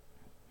get.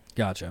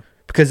 Gotcha.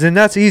 Because then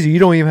that's easy. You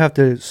don't even have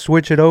to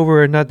switch it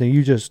over or nothing.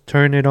 You just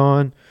turn it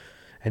on,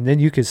 and then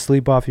you can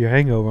sleep off your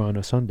hangover on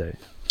a Sunday.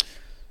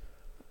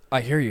 I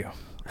hear you.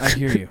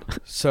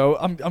 So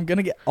I'm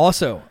gonna get.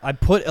 Also, I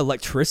put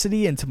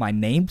electricity into my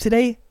name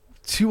today.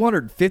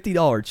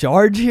 $250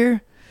 charge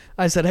here.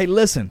 I said, hey,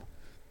 listen,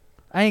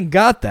 I ain't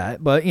got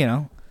that, but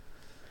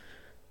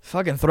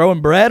fucking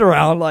throwing bread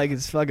around like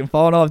it's fucking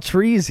falling off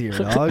trees here,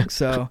 dog.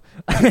 So,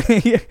 all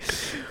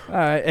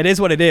right, it is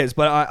what it is.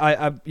 But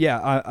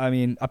I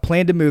mean, I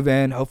plan to move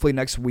in hopefully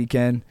next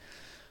weekend.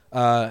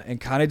 And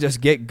kind of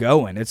just get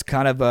going. It's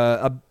kind of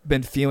I've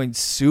been feeling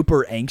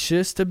super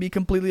anxious, to be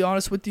completely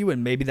honest with you,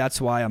 and maybe that's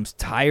why I'm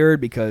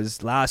tired,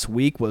 because last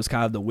week was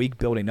kind of the week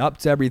building up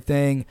to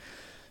everything,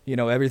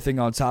 everything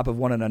on top of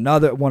one of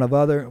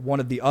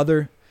the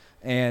other,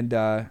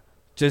 and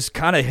just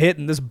kind of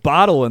hitting this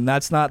bottle, and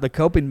that's not the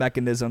coping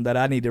mechanism that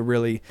I need to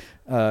really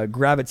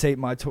gravitate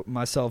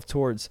myself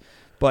towards.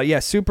 But yeah,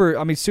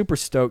 super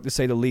stoked, to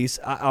say the least.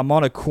 I'm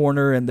on a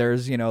corner, and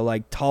there's,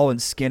 like tall and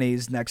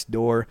skinnies next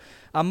door.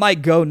 I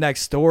might go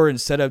next door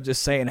instead of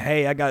just saying,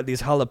 hey, I got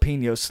these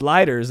jalapeno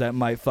sliders that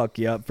might fuck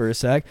you up for a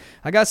sec.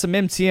 I got some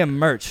MTM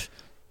merch.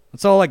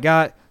 That's all I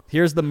got.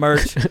 Here's the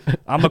merch.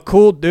 I'm a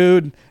cool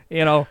dude.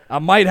 I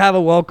might have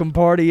a welcome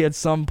party at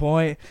some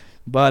point.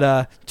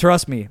 But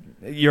trust me,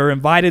 you're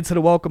invited to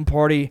the welcome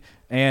party,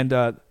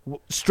 and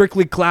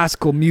strictly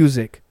classical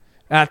music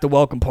at the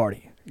welcome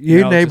party.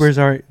 Your neighbors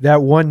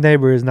that one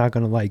neighbor is not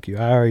going to like you.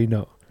 I already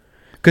know.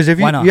 Because if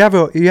you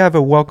have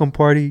a welcome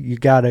party, you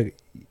got to...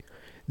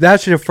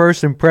 That's your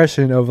first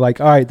impression of, like,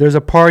 all right, there's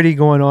a party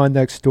going on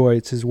next door.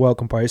 It's his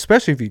welcome party,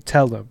 especially if you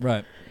tell them.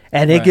 Right.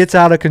 And it gets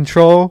out of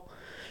control.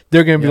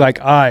 They're going to be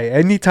like, all right,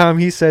 anytime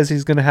he says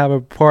he's going to have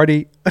a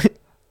party,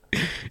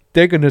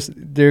 they're going to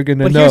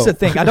know. But here's the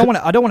thing. I don't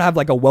want to have,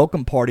 like, a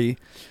welcome party.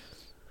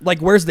 Like,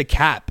 where's the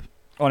cap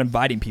on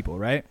inviting people,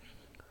 right?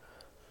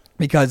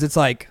 Because it's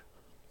like,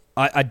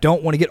 I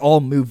don't want to get all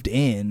moved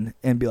in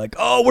and be like,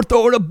 oh, we're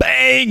throwing a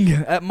bang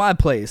at my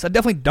place. I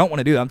definitely don't want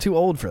to do that. I'm too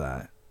old for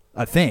that,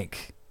 I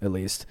think, at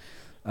least.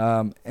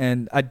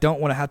 And I don't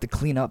want to have to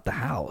clean up the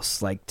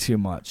house, like, too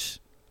much,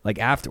 like,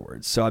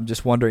 afterwards. So I'm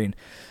just wondering,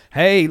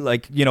 hey,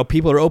 like, you know,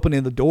 people are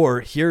opening the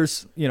door.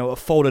 Here's, you know, a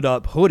folded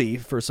up hoodie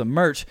for some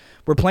merch.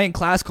 We're playing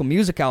classical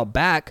music out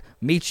back.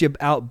 Meet you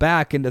out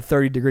back into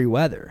 30-degree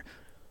weather.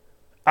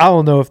 I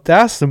don't know if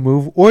that's the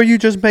move, or you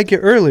just make it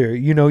earlier.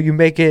 You know, you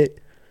make it,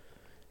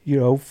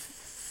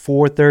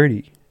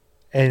 4:30,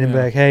 and then be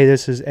like, hey,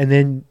 this is, and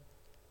then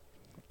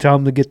tell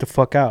them to get the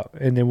fuck out,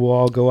 and then we'll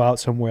all go out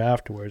somewhere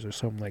afterwards or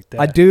something like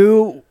that. I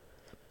do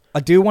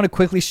want to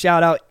quickly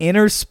shout out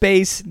Inner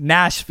Space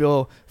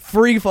Nashville.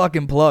 Free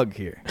fucking plug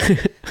here.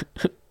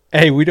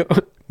 Hey, we don't,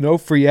 no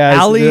free ads.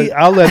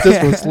 I'll let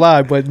this one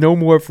slide, but no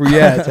more free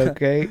ads,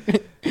 okay?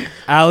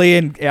 Allie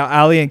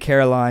and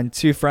Caroline,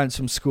 two friends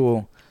from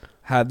school,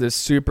 have this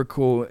super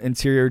cool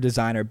interior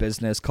designer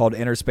business called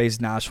Inner Space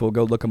Nashville.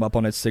 Go look them up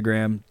on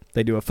Instagram.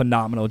 They do a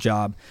phenomenal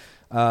job.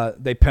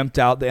 They pimped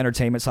out the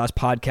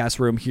entertainment/podcast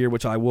room here,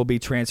 which I will be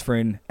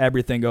transferring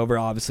everything over,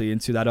 obviously,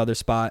 into that other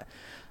spot.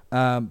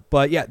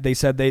 But yeah, they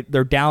said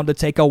they're down to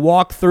take a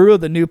walk through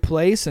of the new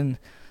place and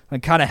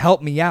kind of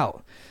help me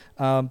out.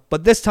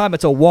 But this time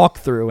it's a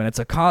walkthrough and it's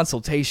a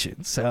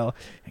consultation. So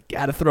I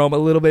got to throw them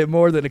a little bit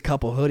more than a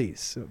couple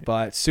hoodies.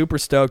 But super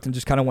stoked and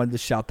just kind of wanted to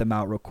shout them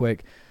out real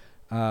quick.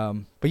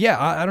 But yeah,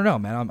 I don't know,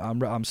 man.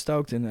 I'm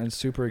stoked and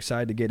super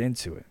excited to get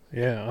into it.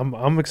 Yeah,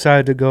 I'm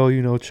excited to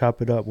go,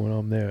 chop it up when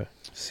I'm there.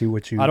 See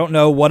what you. I don't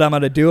know what I'm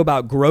going to do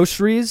about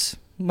groceries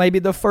maybe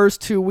the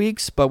first 2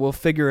 weeks, but we'll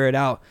figure it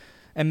out.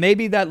 And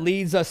maybe that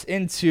leads us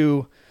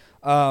into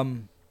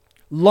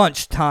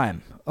lunch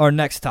time, our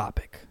next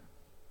topic.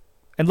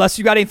 Unless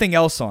you got anything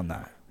else on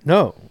that.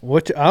 No, I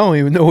don't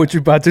even know what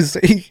you're about to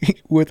say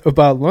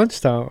about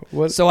lunchtime.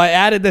 What? So I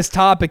added this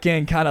topic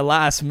in kind of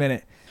last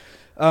minute.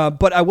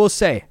 But I will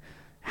say,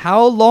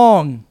 how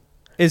long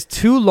is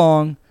too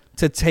long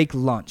to take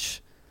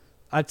lunch?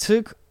 I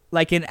took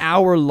like an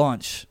hour-long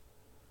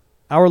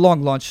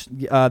lunch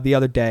the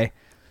other day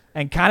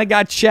and kind of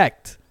got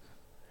checked.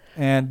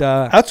 And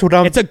that's what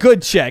it's a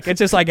good check. It's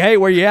just like, hey,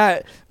 where you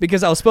at?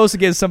 Because I was supposed to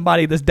give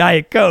somebody this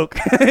Diet Coke.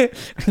 I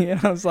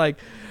was like,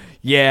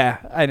 yeah,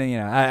 I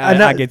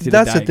get to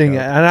that's the the thing. Coke.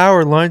 An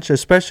hour lunch,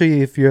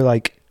 especially if you're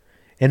like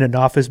in an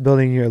office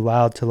building, you're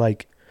allowed to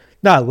like,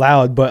 not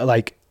allowed, but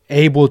like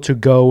able to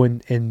go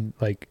and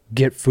like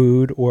get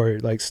food or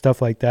like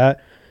stuff like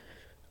that.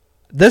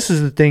 This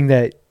is the thing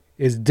that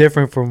is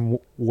different from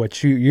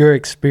what your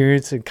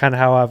experience and kind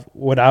of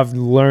what I've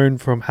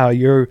learned from how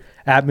your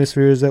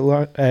atmosphere is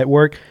at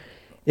work.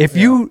 If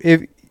you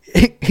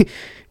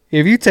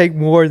take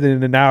more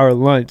than an hour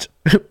lunch,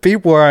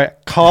 people are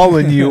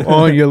calling you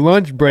on your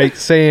lunch break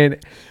saying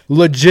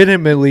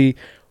legitimately,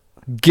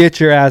 get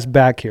your ass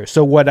back here.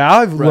 So what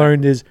I've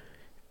learned is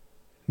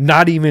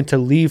not even to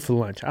leave for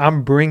lunch.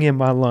 I'm bringing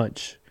my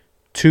lunch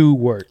to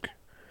work.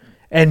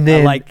 And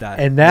then I like that.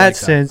 In that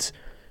sense,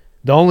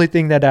 the only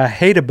thing that I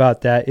hate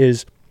about that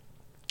is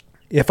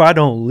if I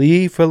don't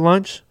leave for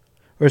lunch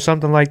or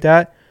something like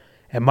that,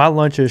 and my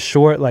lunch is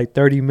short, like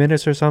 30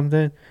 minutes or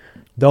something,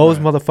 those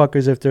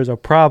motherfuckers, if there's a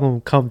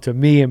problem, come to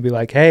me and be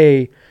like,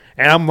 hey,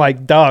 and I'm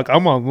like, dog,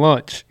 I'm on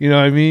lunch. You know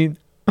what I mean?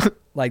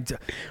 Like,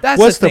 that's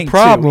what's the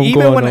problem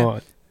going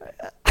on?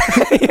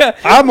 Yeah.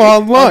 I'm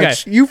on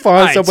lunch. Okay. You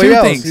find somebody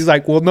else. Things. He's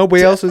like, well,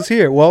 nobody else is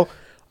here. Well,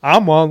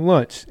 I'm on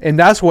lunch. And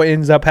that's what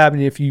ends up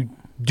happening if you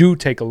do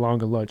take a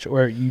longer lunch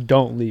or you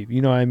don't leave.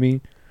 You know what I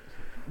mean?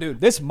 Dude,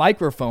 this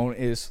microphone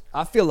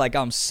I feel like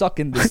I'm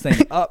sucking this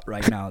thing up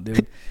right now,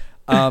 dude.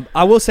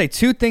 I will say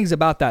two things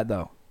about that,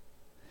 though.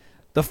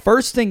 The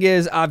first thing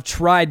is I've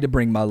tried to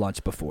bring my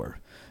lunch before.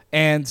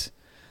 And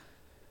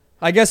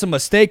I guess a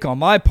mistake on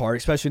my part,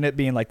 especially it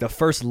being like the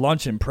first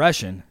lunch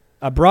impression.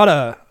 I brought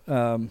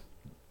a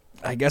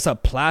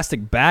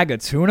plastic bag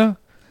of tuna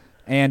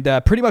and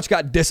pretty much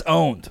got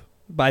disowned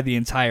by the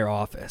entire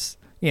office.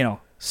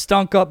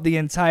 Stunk up the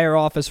entire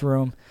office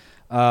room.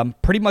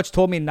 Pretty much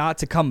told me not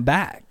to come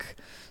back.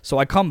 So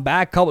I come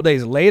back a couple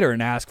days later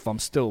and ask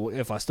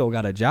if I still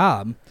got a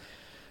job.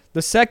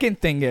 The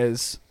second thing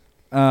is,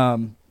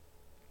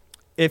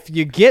 if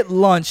you get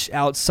lunch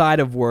outside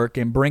of work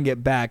and bring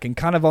it back, and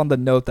kind of on the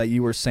note that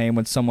you were saying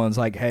when someone's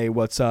like, hey,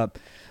 what's up?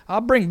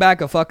 I'll bring back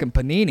a fucking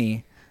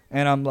panini,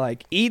 and I'm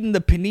like eating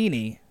the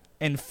panini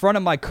in front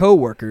of my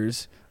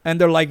coworkers, and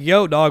they're like,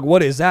 yo, dog,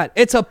 what is that?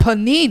 It's a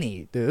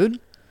panini, dude.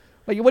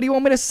 Like, what do you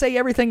want me to say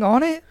everything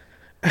on it?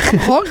 I'm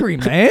hungry,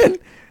 man.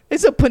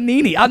 It's a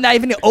panini. I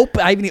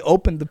haven't even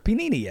opened the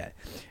panini yet.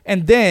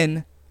 And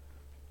then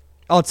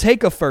I'll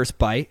take a first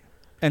bite,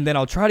 and then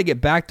I'll try to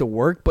get back to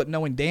work, but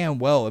knowing damn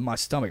well in my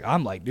stomach,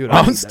 I'm like, dude,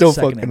 I'm still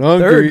fucking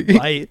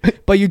hungry.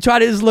 But you try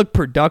to just look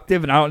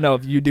productive, and I don't know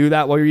if you do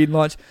that while you're eating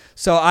lunch.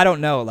 So I don't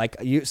know. Like,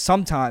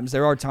 sometimes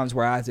there are times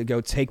where I have to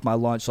go take my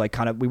lunch. Like,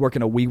 we work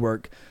in a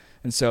WeWork,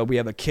 and so we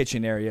have a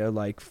kitchen area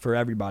like for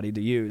everybody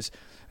to use.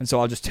 And so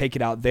I'll just take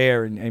it out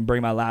there and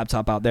bring my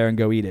laptop out there and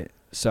go eat it.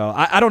 So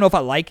I don't know if I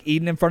like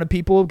eating in front of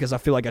people because I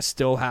feel like I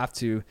still have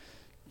to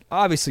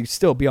obviously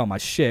still be on my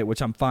shit,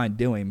 which I'm fine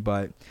doing.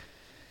 But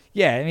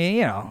yeah, I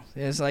mean,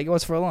 it's like,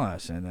 what's for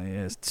lunch? And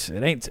if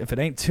it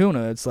ain't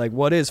tuna, it's like,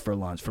 what is for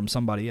lunch from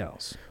somebody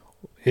else?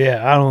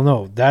 Yeah, I don't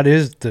know. That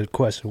is the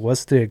question.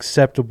 What's the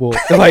acceptable?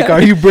 Like,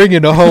 are you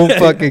bringing a whole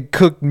fucking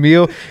cooked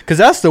meal? Because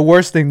that's the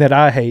worst thing that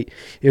I hate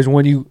is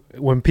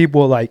when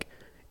people like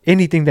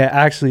anything that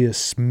actually is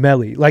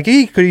smelly. Like,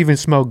 it could even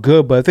smell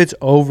good, but if it's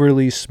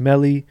overly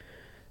smelly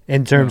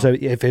in terms of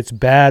if it's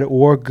bad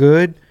or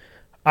good,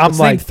 I'm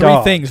like,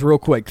 three things real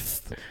quick.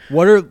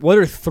 What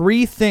are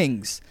three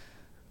things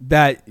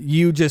that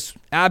you just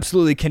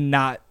absolutely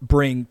cannot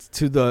bring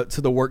to the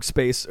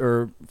workspace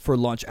or for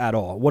lunch at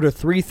all? What are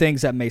three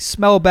things that may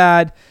smell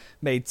bad,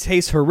 may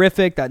taste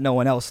horrific, that no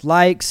one else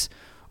likes?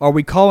 Are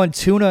we calling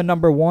tuna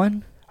number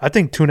one? I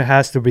think tuna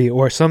has to be,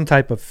 or some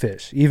type of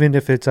fish, even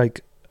if it's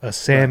like a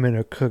salmon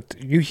or cooked.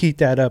 You heat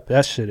that up,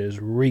 that shit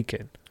is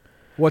reeking.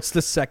 What's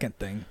the second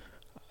thing?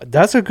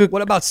 That's a good.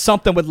 What about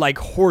something with like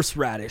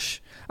horseradish?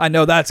 I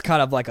know that's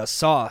kind of like a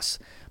sauce,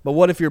 but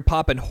what if you're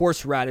popping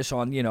horseradish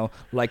on,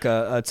 like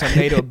a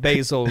tomato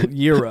basil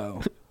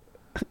gyro?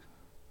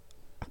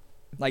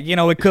 Like,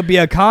 it could be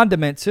a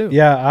condiment too.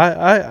 Yeah,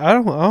 I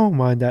don't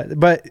mind that,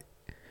 but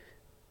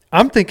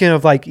I'm thinking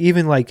of like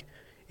even like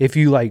if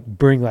you like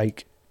bring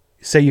like,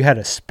 say you had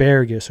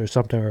asparagus or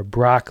something or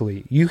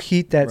broccoli, you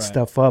heat that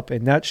stuff up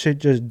and that shit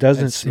just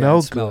doesn't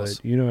smell good.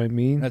 You know what I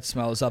mean? That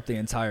smells up the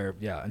entire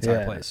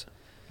place.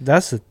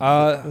 That's the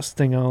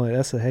thing on it.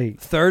 That's a hate.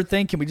 Third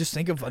thing, can we just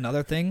think of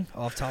another thing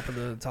off top of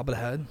the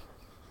head?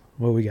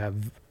 Well, we got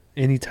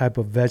any type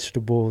of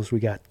vegetables.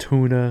 We got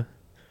tuna.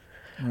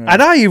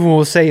 And I even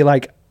will say,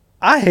 like,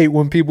 I hate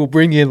when people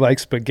bring in like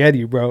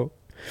spaghetti, bro.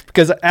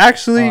 Because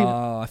actually,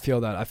 I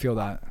feel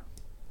that.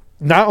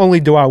 Not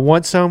only do I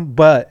want some,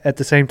 but at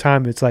the same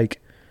time, it's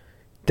like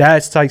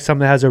that's like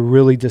something that has a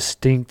really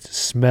distinct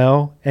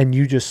smell, and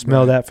you just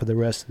smell that for the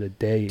rest of the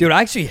day. Dude,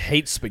 I actually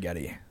hate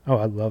spaghetti. Oh,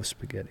 I love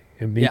spaghetti.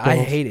 And meatballs. Yeah, I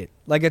hate it.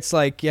 Like, it's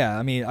like,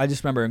 I mean, I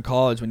just remember in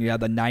college when you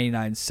had the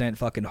 99-cent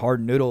fucking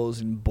hard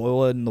noodles and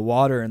boil it in the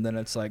water, and then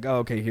it's like, oh,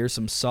 okay, here's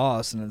some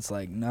sauce, and it's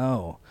like,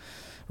 no,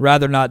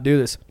 rather not do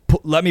this.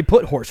 Let me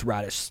put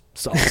horseradish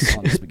sauce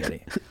on the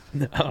spaghetti.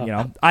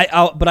 No.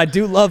 But I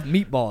do love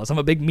meatballs. I'm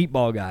a big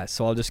meatball guy,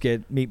 so I'll just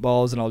get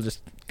meatballs and I'll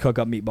just cook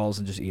up meatballs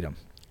and just eat them.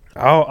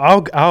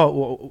 I'll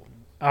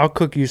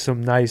cook you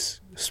some nice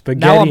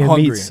spaghetti and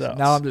meat sauce.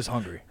 Now I'm just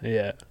hungry.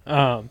 Yeah.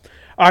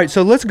 All right,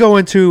 so let's go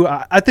into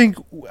I think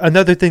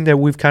another thing that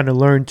we've kind of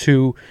learned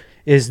too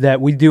is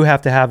that we do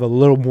have to have a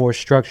little more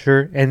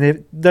structure, and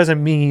it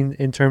doesn't mean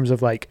in terms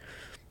of like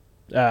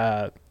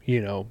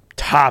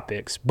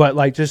topics, but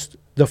like just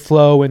the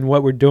flow and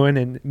what we're doing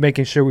and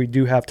making sure we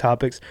do have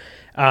topics.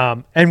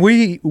 And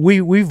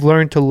we've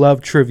learned to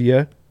love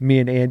trivia, me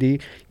and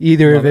Andy,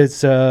 either if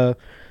it's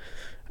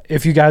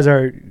if you guys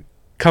are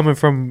coming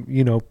from,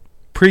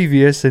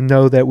 previous and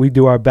know that we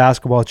do our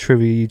basketball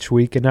trivia each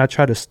week, and I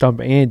try to stump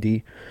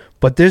Andy.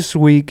 But this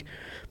week,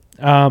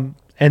 and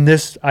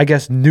this, I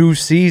guess, new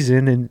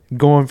season and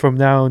going from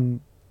now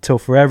until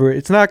forever,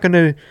 it's not going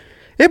to,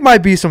 it might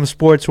be some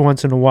sports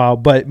once in a while,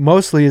 but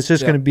mostly it's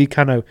just going to be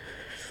kind of,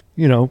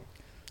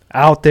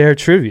 out there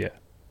trivia.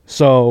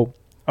 So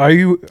are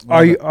you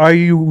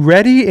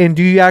ready? And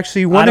do you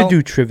actually want to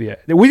do trivia?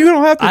 We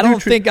don't have to. I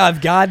don't think I've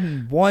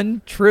gotten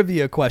one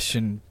trivia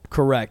question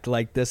correct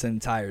like this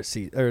entire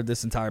season or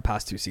this entire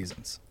past two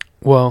seasons.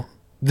 Well,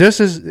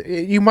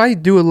 you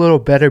might do a little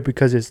better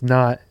because it's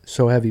not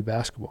so heavy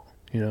basketball.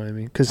 You know what I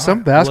mean? Because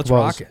some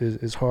basketball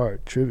is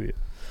hard trivia.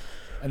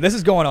 And this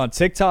is going on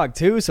TikTok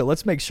too, so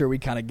let's make sure we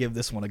kind of give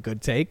this one a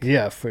good take.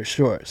 Yeah, for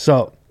sure.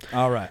 So,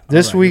 all right.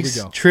 This week's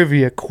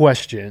trivia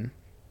question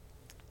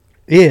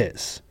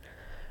is: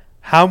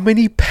 how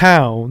many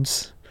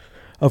pounds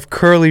of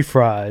curly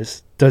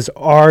fries does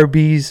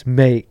Arby's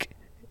make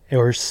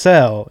or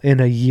sell in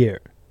a year?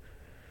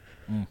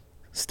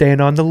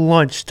 Staying on the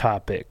lunch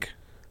topic.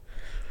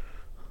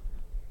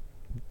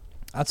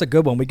 That's a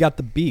good one. We got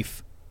the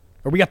beef,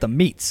 or we got the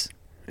meats.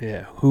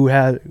 Yeah,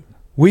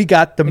 we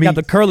got the meat. We got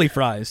the curly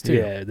fries, too.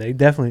 Yeah, they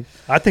definitely.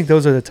 I think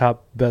those are the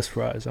top best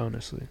fries,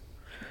 honestly.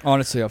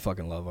 Honestly, I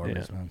fucking love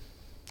Arby's, man.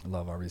 I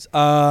love Arby's.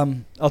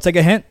 I'll take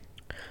a hint.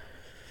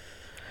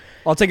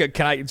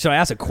 Should I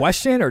ask a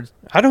question or?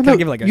 I don't know.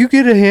 You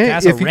get a hint.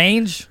 Ask a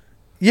range.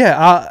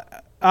 Yeah,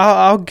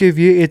 I'll give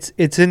you.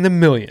 It's in the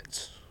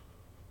millions.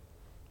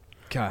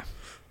 Okay.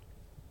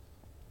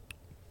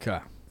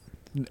 Can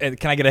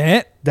I get a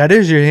hint? That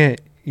is your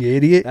hint, you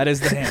idiot. That is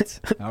the hint.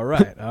 All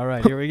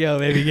right. Here we go,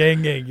 baby.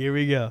 Gang. Here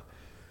we go.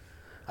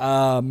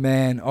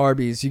 Man,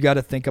 Arby's. You got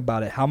to think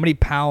about it. How many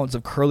pounds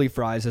of curly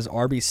fries does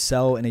Arby's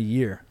sell in a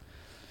year?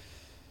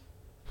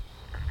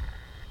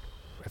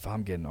 If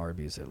I'm getting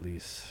Arby's, at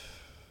least,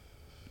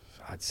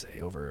 I'd say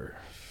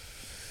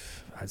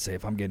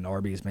if I'm getting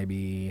Arby's,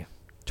 maybe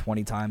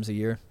 20 times a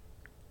year.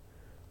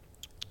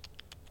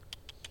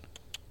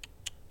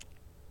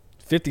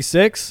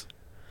 56?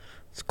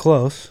 It's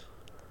close.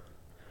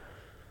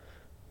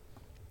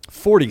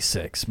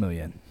 $46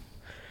 million.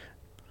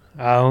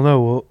 I don't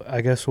know.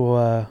 I guess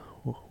we'll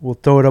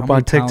throw it up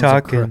on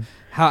TikTok. And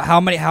how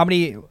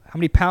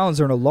many pounds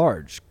are in a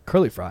large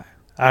curly fry?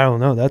 I don't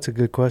know. That's a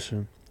good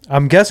question.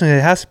 I'm guessing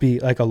it has to be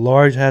like a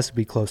large has to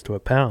be close to a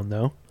pound,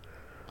 no?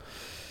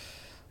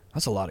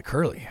 That's a lot of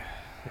curly.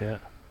 Yeah.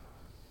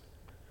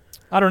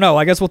 I don't know.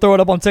 I guess we'll throw it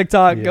up on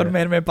TikTok. Yeah. Go to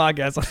Man to Man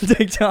Podcast on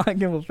TikTok,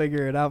 and we'll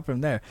figure it out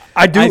from there.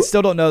 I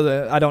still don't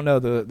know I don't know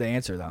the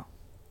answer though.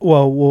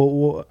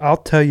 Well, I'll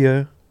tell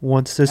you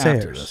once this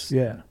airs. This.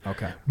 Yeah.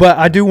 Okay. But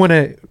I do want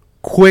to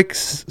quick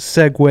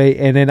segue,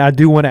 and then I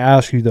do want to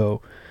ask you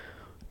though,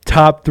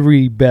 top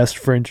 3 best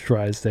French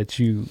fries that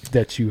you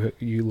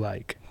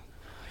like.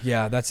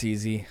 Yeah, that's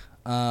easy.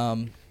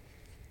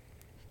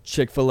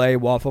 Chick-fil-A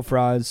waffle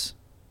fries.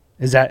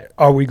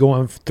 Are we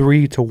going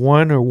 3 to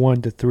 1 or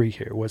 1 to 3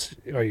 here?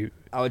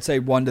 I would say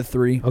 1 to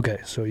 3. Okay,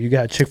 so you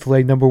got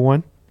Chick-fil-A number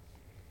 1.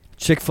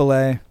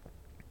 Chick-fil-A.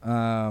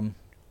 I'll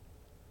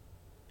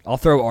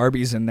throw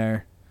Arby's in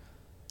there,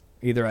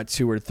 either at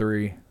 2 or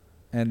 3,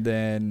 and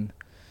then,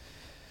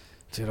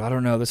 dude, I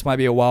don't know. This might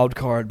be a wild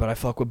card, but I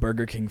fuck with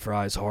Burger King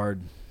fries hard.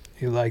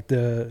 You like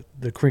the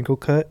crinkle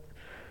cut?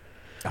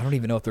 I don't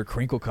even know if they're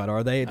crinkle cut.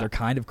 Are they? They're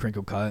kind of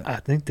crinkle cut. I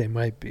think they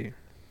might be.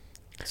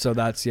 So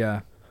that's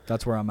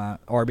where I'm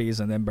at. Arby's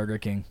and then Burger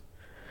King.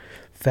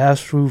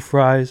 Fast food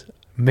fries.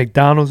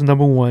 McDonald's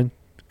number 1.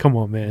 Come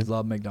on, man. I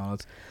love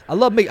McDonald's.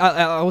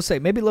 I will say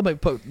maybe let me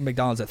put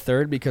McDonald's at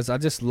 3rd because I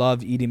just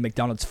love eating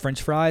McDonald's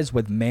French fries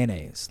with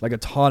mayonnaise, like a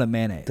ton of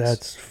mayonnaise.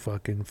 That's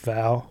fucking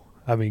foul.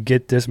 I mean,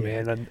 get this,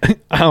 man.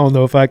 I don't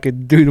know if I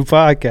could do the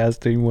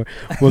podcast anymore.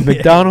 Well,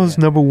 McDonald's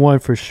number 1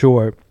 for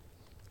sure.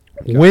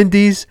 Yeah.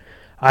 Wendy's,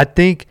 I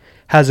think,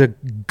 has a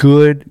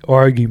good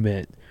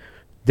argument.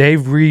 They've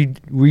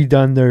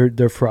redone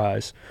their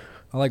fries.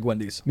 I like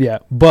Wendy's. Yeah,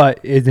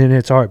 but then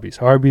it's Arby's.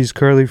 Arby's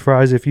curly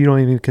fries, if you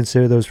don't even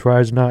consider those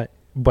fries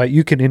but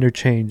you can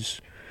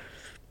interchange.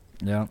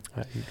 Yeah.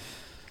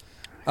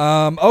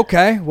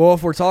 Okay, well,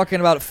 if we're talking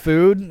about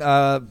food,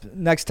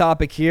 next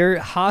topic here,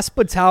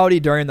 hospitality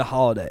during the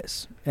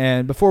holidays.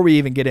 And before we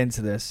even get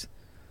into this,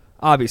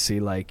 obviously,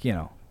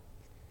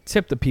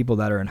 tip the people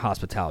that are in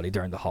hospitality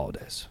during the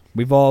holidays.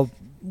 We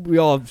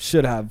all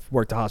should have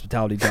worked a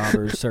hospitality job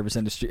or service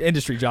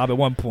industry job at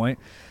one point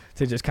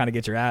to just kind of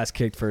get your ass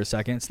kicked for a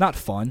second. It's not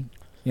fun,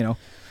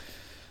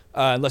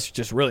 unless you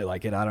just really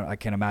like it. I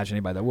can't imagine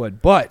anybody that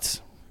would.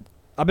 But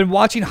I've been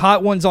watching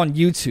Hot Ones on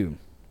YouTube.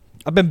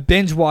 I've been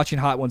binge watching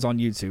Hot Ones on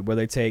YouTube where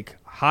they take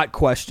hot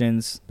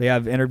questions. They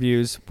have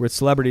interviews with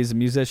celebrities and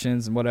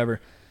musicians and whatever.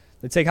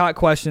 They take hot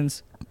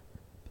questions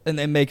and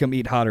they make them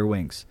eat hotter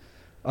wings.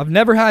 I've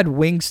never had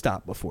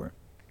Wingstop before.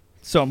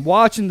 So I'm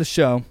watching the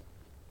show.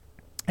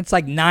 It's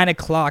like 9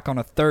 o'clock on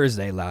a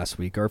Thursday last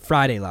week or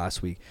Friday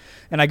last week.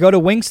 And I go to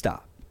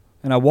Wingstop.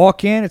 And I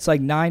walk in. It's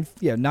like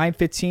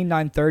 9:15,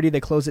 9:30.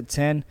 They close at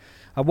 10.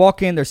 I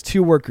walk in. There's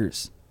 2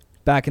 workers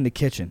back in the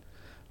kitchen.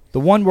 The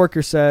one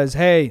worker says,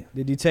 "Hey,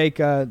 did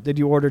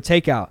you order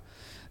takeout?"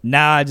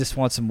 "Nah, I just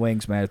want some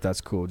wings, man, if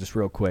that's cool. Just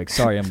real quick.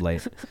 Sorry I'm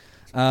late."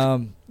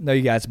 "No,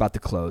 you guys about to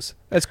close."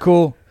 "That's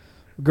cool.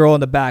 Girl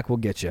in the back will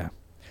get you."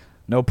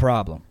 "No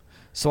problem."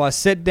 So I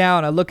sit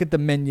down. I look at the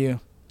menu.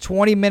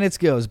 20 minutes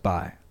goes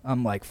by.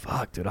 I'm like,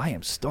 fuck, dude, I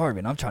am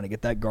starving. I'm trying to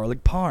get that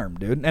garlic parm,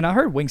 dude. And I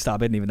heard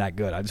Wingstop isn't even that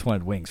good. I just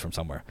wanted wings from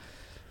somewhere.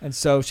 And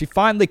so she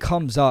finally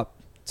comes up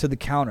to the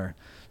counter,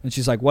 and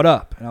she's like, "What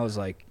up?" And I was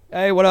like,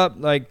 "Hey, what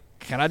up?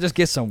 Can I just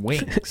get some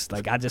wings?"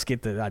 I just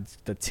get the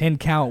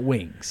 10-count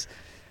wings.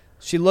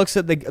 She looks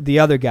at the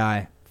other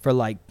guy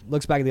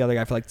looks back at the other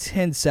guy for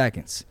 10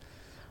 seconds.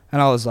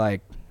 And I was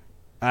like,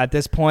 at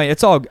this point,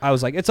 it's all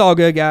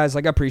good, guys. I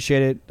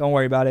appreciate it. Don't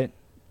worry about it.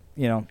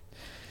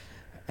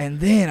 And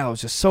then I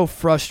was just so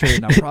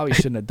frustrated, and I probably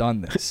shouldn't have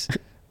done this.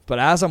 But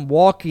as I'm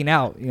walking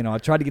out, I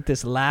tried to get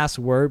this last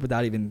word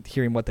without even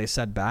hearing what they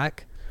said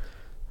back.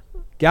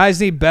 Guys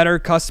need better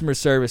customer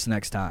service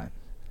next time.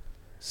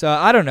 So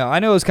I don't know. I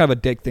know it was kind of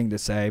a dick thing to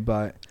say,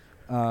 but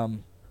I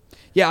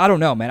don't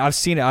know, man. I've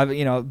seen it.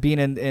 I've being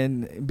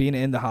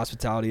in the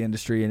hospitality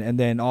industry, and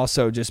then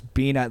also just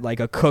being at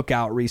a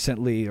cookout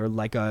recently or a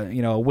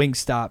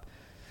Wingstop.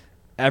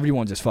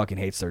 Everyone just fucking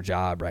hates their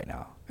job right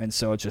now. And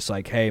so it's just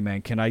like, "Hey,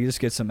 man, can I just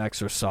get some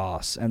extra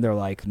sauce?" And they're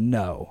like,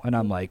 "No." And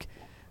I'm like,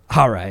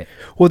 all right.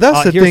 Well,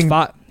 that's the thing.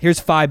 Here's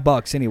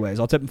 $5 anyways.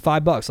 I'll tip them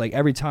 $5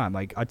 every time.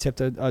 I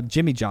tipped a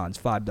Jimmy John's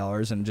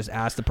 $5 and just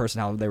asked the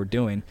person how they were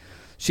doing.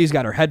 She's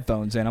got her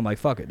headphones in. I'm like,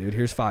 fuck it, dude.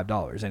 Here's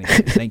 $5 anyway.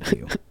 Thank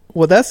you.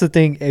 Well, that's the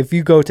thing. If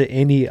you go to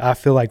any, I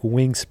feel like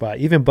wing spot,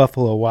 even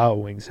Buffalo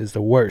Wild Wings is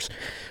the worst.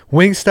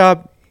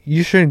 Wingstop,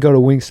 you shouldn't go to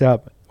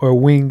Wingstop or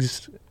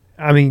Wings.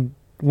 I mean,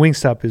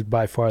 Wingstop is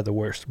by far the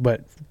worst,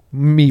 but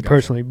me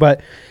personally.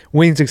 But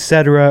Wings,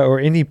 etc., or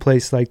any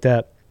place like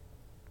that,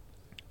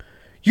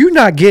 you're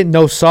not getting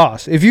no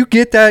sauce. If you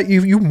get that,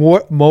 you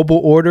mobile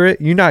order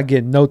it, you're not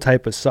getting no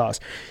type of sauce.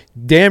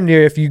 Damn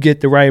near if you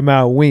get the right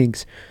amount of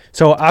wings.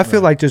 So I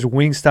feel like just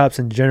Wingstops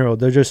in general,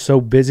 they're just so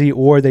busy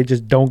or they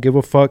just don't give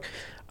a fuck.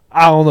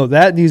 I don't know.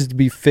 That needs to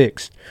be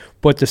fixed.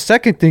 But the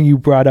second thing you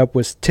brought up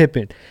was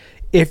tipping.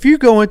 if you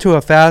go into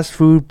a fast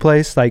food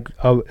place like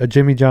a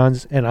Jimmy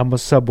John's, and I'm a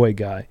Subway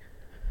guy,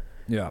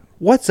 Yeah.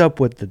 what's up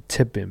with the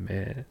tipping,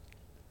 man?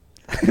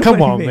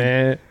 Come on, mean?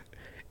 man.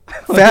 do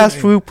you Fast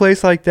mean? food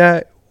place like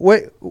that.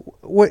 What?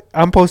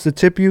 I'm supposed to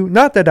tip you?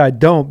 Not that I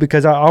don't,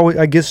 because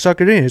I get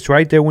suckered in. It's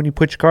right there when you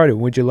put your card in.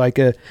 Would you like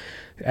a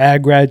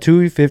ag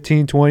ratatouille,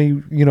 15, 20,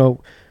 you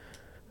know?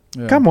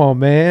 Yeah. Come on,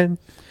 man.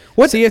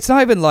 See, it's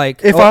not even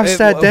like If I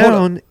sat hold on.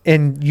 down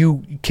and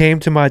you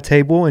came to my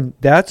table and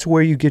that's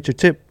where you get your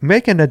tip,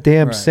 making a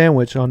damn Right.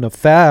 sandwich on the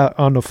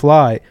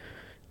fly,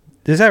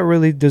 does that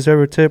really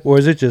deserve a tip, or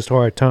is it just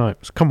hard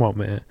times? Come on,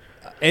 man.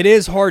 It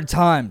is hard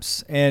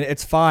times, and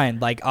it's fine.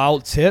 Like, I'll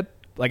tip.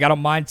 Like, I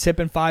don't mind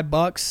tipping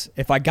 $5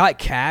 if I got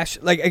cash.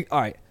 Like,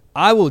 all right,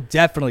 I will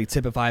definitely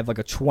tip if I have like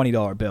a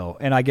 $20 bill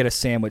and I get a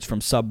sandwich from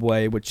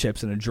Subway with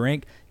chips and a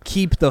drink.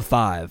 Keep the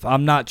 $5.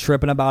 I'm not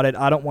tripping about it.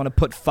 I don't want to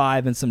put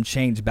 $5 and some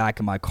change back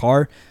in my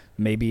car.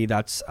 Maybe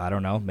that's, I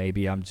don't know.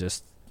 Maybe I'm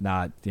just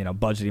not,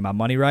 budgeting my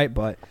money right.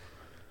 But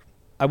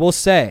I will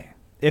say,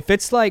 if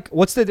it's like,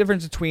 what's the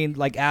difference between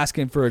like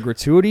asking for a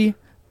gratuity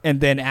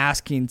and then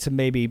asking to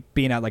maybe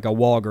being at like a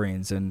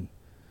Walgreens, and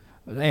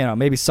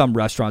maybe some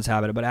restaurants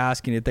have it, but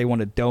asking if they want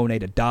to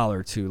donate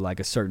 $1 to like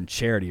a certain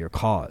charity or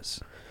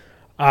cause.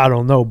 I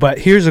don't know, but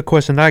here's a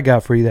question I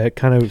got for you that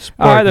kind of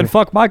sparked All right, then me.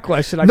 fuck my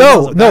question.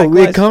 No,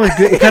 it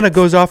kind of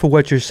goes off of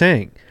what you're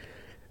saying,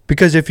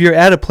 because if you're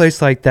at a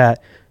place like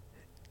that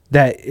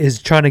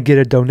is trying to get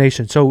a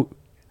donation, so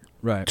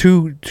Right.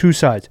 two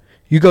sides.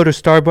 You go to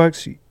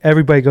Starbucks,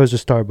 everybody goes to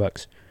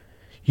Starbucks.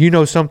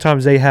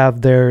 Sometimes they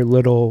have their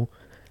little,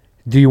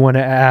 do you want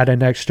to add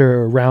an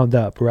extra round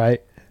up,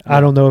 right? I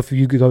don't know if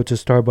you could go to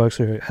Starbucks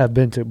or have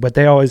been to, but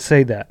they always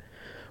say that.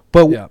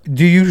 But Yeah.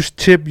 do you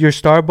tip your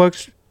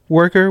Starbucks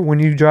worker when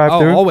you drive Oh,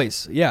 through?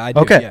 always. Yeah, I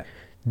do. Okay. Yeah.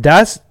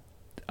 That's,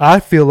 I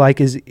feel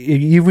like, is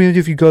even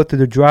if you go through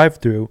the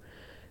drive-through,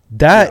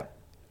 that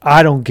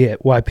I don't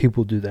get why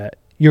people do that.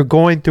 You're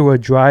going through a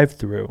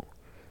drive-through.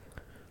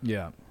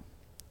 Yeah.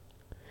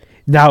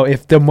 Now,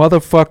 if the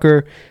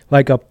motherfucker,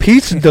 like a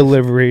pizza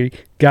delivery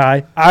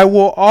guy, I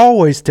will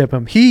always tip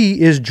him.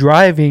 He is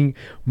driving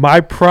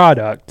my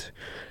product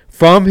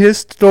from his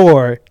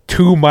store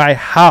to my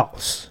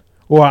house.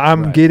 Or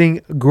I'm Right. getting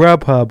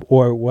Grubhub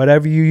or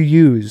whatever you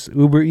use,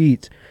 Uber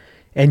Eats,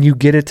 and you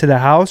get it to the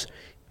house,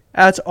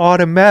 that's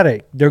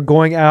automatic. They're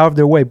going out of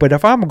their way. But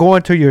if I'm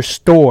going to your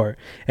store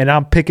and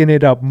I'm picking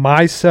it up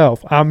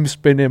myself, I'm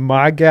spending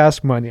my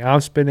gas money,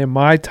 I'm spending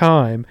my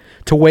time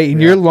to wait in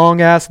your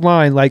long-ass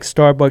line like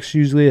Starbucks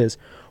usually is.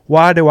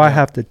 Why do I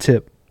have to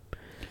tip?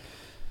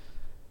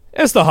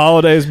 It's the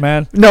holidays,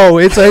 man. No,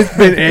 it's been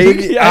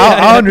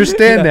I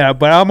understand Yeah. that,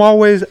 but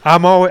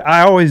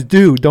I always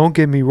do. Don't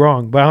get me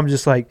wrong, but I'm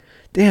just like,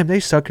 damn, they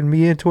sucking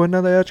me into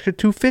another extra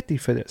 $2.50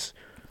 for this.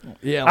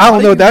 Yeah. I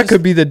don't know. That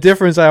could be the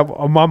difference I have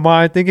on my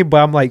mind thinking, but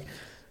I'm like,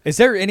 Is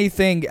there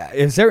anything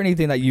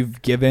that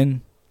you've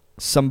given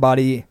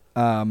somebody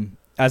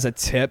as a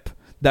tip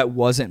that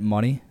wasn't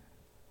money?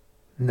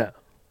 no,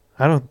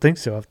 I don't think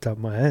so off the top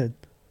of my head.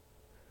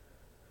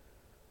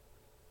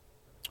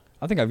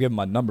 I think I've given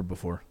my number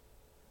before.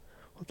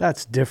 Well,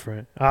 that's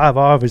different. I've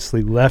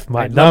obviously left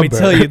my Hey, number. Let me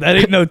tell you, that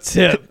ain't no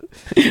tip.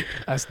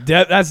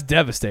 That's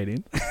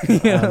devastating.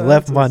 I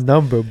left my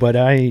number, but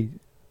I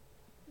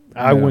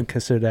Yeah. wouldn't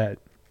consider that.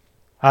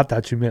 I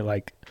thought you meant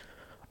like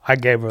I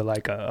gave her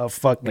like a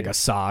fucking Like a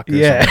sock or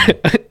yeah.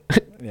 something.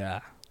 Yeah.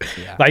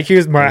 Yeah. Like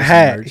here's my Here's some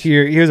hat. merch.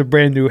 Here's a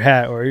brand new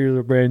hat, or here's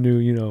a brand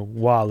new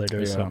wallet or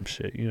Yeah. some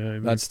shit. You know what I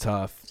mean? That's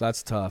tough.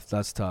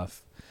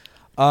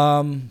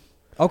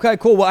 Okay,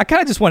 cool. Well, I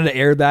kind of just wanted to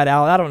air that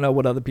out. I don't know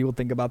what other people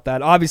think about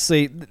that.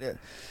 Obviously,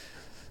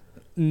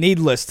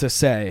 needless to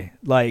say,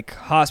 like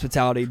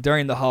hospitality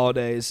during the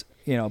holidays,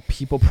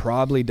 people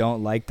probably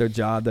don't like their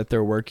job that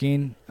they're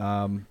working,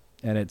 and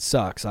it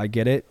sucks. I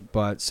get it,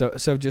 but so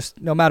just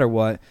no matter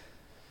what,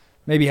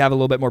 maybe have a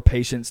little bit more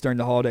patience during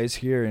the holidays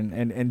here,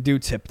 and do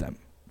tip them.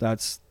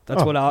 That's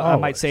what I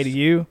might say to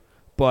you,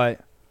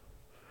 but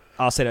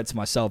I'll say that to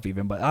myself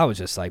even. But I was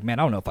just like, man,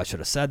 I don't know if I should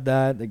have said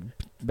that. Like,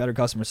 better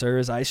customer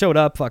service. I showed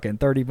up fucking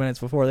 30 minutes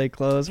before they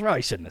closed.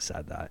 Probably shouldn't have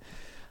said that.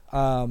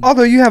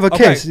 Although you have a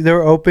okay. case,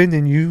 they're open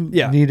and you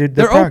needed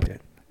the They're product. open.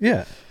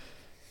 Yeah,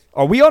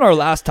 Are we on our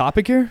last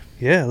topic here?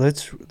 yeah.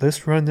 Let's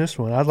run this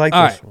one. I like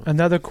All this right. one.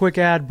 Another quick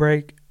ad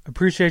break.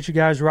 Appreciate you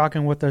guys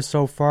rocking with us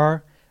so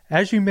far.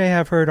 As you may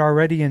have heard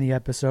already in the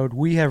episode,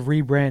 we have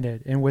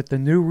rebranded, and with the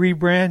new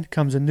rebrand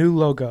comes a new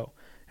logo,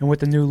 and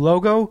with the new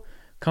logo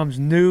comes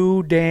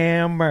new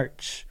damn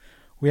merch.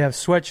 We have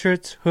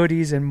sweatshirts,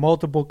 hoodies, and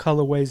multiple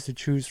colorways to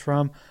choose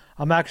from.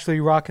 I'm actually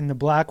rocking the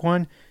black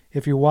one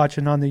if you're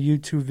watching on the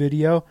YouTube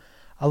video.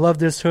 I love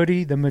this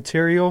hoodie, the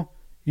material.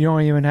 You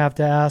don't even have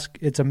to ask.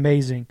 It's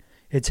amazing.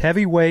 It's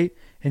heavyweight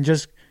and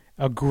just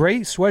a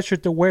great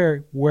sweatshirt to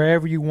wear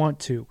wherever you want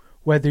to.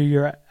 Whether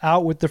you're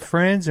out with the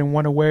friends and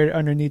want to wear it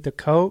underneath the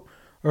coat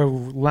or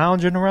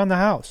lounging around the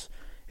house.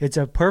 It's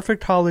a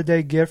perfect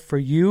holiday gift for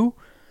you,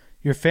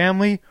 your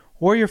family,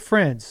 or your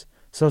friends.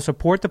 So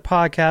support the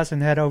podcast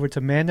and head over to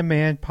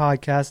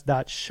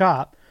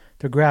mantomanpodcast.shop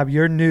to grab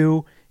your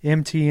new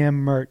MTM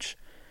merch.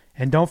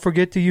 And don't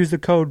forget to use the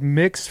code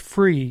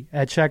MIXFREE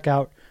at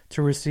checkout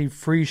to receive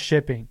free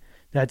shipping.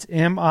 That's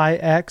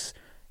MIXFREE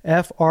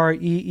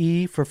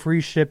for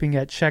free shipping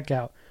at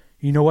checkout.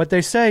 You know what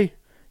they say,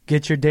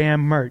 get your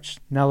damn merch.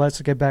 Now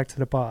let's get back to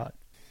the pod.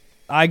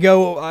 I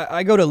go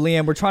to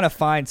Liam. We're trying to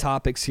find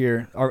topics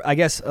here, or I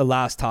guess a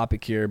last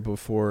topic here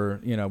before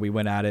we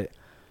went at it.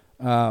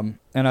 And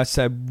I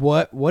said,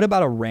 what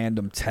about a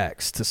random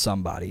text to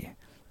somebody?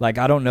 Like,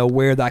 I don't know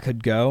where that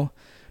could go,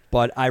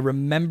 but I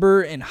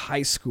remember in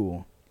high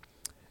school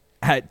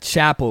at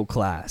chapel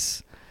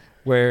class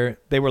where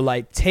they were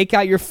like, take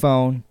out your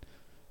phone,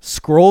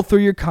 scroll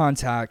through your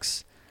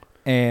contacts,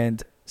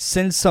 and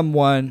send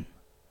someone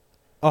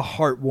a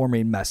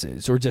heartwarming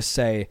message, or just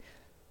say,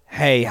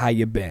 hey, how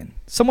you been?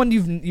 Someone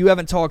you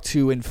haven't talked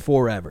to in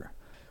forever.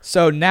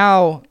 So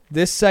now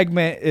this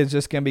segment is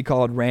just going to be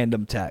called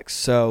Random Text.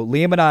 So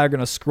Liam and I are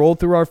going to scroll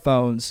through our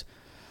phones.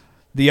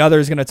 The other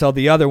is going to tell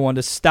the other one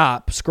to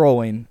stop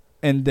scrolling.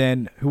 And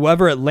then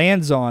whoever it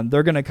lands on,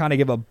 they're going to kind of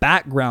give a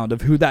background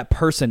of who that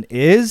person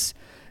is.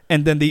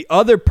 And then the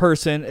other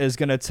person is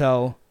going to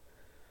tell,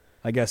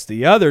 I guess,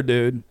 the other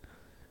dude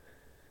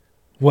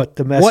what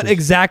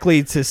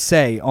exactly to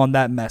say on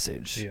that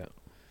message. Yeah.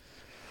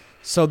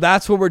 So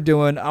that's what we're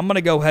doing. I'm going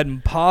to go ahead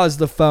and pause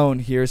the phone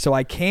here so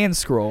I can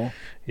scroll.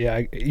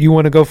 Yeah, you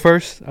want to go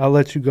first? I'll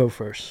let you go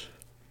first.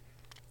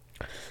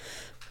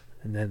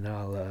 And then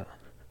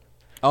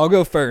I'll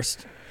go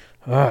first.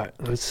 All right,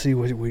 let's see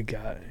what we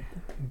got.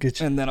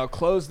 And then I'll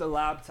close the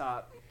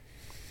laptop.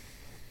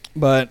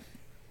 But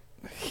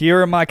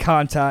here are my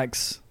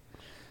contacts.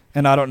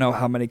 And I don't know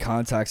how many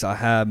contacts I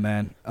have,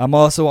 man. I'm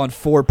also on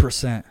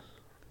 4%.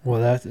 Well,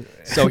 that's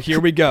so here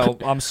we go.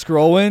 I'm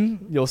scrolling.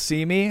 You'll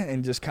see me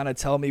and just kind of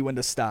tell me when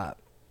to stop.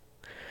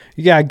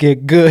 You got to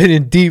get good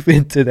and deep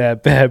into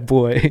that bad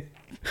boy.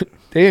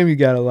 Damn, you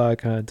got a lot of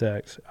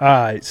contacts. All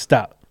right,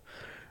 stop.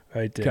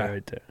 Right there,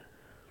 right there.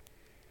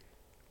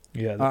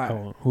 Yeah,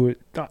 come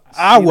on.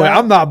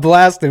 I'm not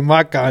blasting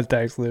my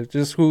contacts list.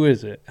 Just who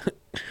is it?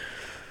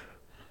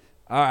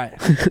 All right.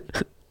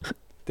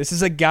 This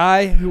is a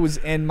guy who was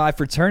in my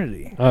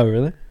fraternity. Oh,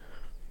 really?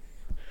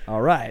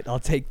 All right, I'll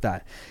take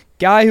that.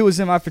 Guy who was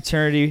in my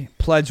fraternity,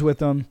 pledged with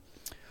him.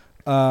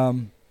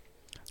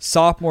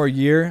 Sophomore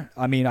year,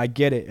 I mean, I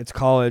get it. It's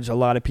college. A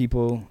lot of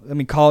people,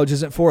 college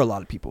isn't for a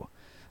lot of people.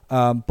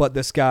 But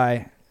this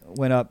guy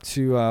went up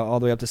to all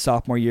the way up to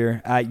sophomore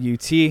year at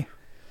UT.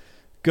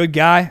 Good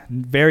guy,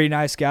 very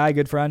nice guy,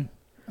 good friend.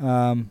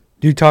 Do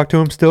you talk to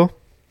him still?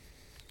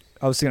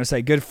 I was going to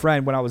say good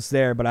friend when I was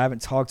there, but I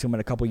haven't talked to him in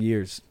a couple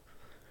years.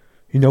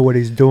 You know what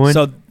he's doing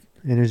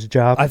in his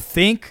job? I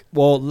think,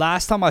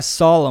 last time I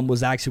saw him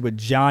was actually with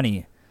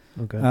Johnny.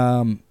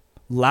 Okay.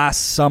 Last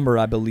summer,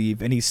 I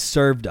believe, and he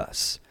served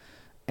us.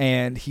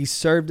 And he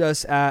served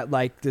us at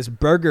like this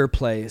burger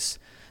place.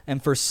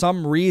 And for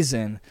some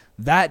reason,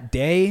 that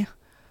day,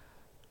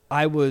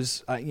 I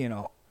was, I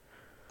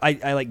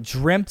like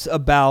dreamt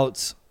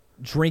about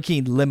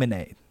drinking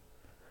lemonade.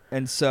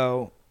 And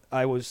so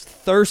I was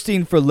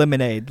thirsting for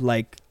lemonade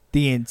like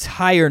the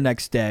entire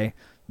next day.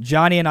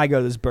 Johnny and I go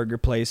to this burger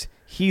place.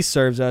 He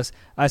serves us.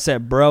 I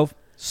said, bro,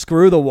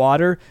 screw the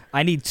water.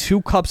 I need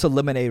 2 cups of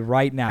lemonade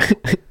right now.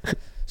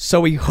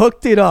 So we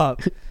hooked it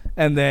up.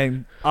 And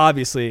then,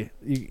 obviously,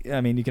 you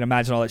can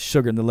imagine all that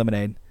sugar in the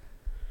lemonade.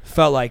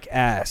 Felt like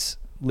ass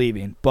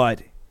leaving.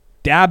 But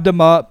dabbed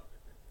him up.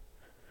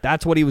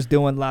 That's what he was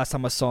doing last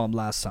time I saw him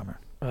last summer.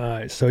 All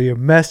right, so your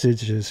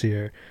message is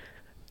here.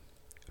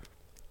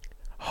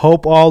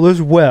 Hope all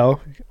is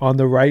well. On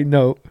the right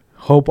note,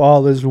 hope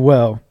all is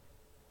well.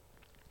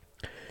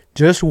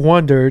 Just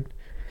wondered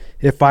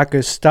if I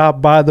could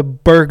stop by the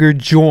burger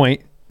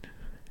joint.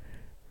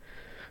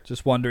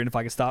 Just wondering if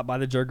I could stop by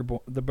the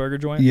burger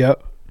joint?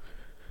 Yep.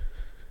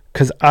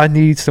 Because I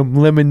need some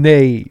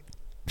lemonade.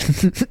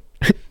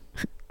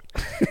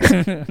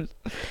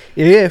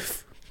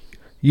 If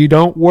you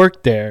don't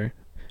work there,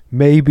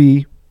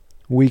 maybe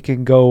we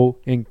can go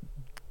and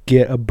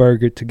get a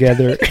burger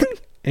together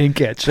and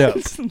catch up.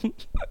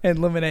 And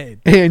lemonade.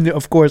 And,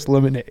 of course,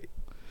 lemonade.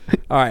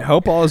 All right,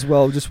 hope all is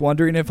well. Just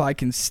wondering if I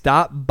can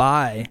stop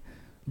by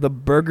the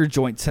burger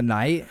joint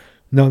tonight.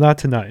 No, not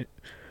tonight.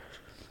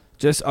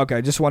 Just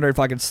wondering if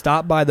I can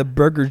stop by the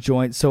burger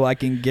joint so I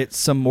can get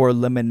some more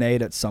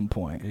lemonade at some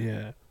point.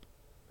 Yeah.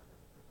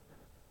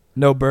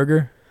 No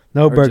burger?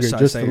 No burger,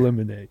 just the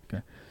lemonade.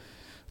 Okay.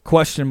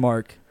 Question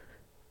mark.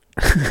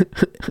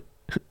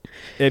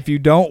 If you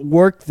don't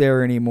work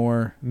there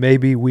anymore,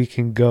 maybe we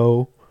can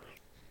go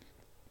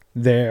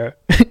there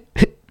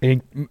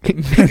and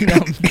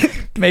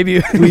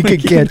maybe we can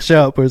catch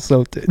up or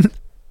something.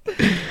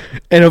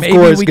 And of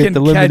course get the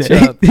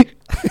lemonade.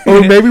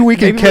 Or maybe we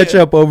can catch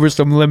up over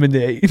some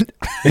lemonade.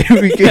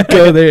 Maybe we can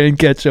go there and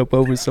catch up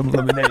over some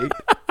lemonade.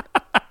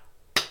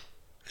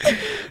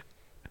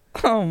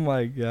 Oh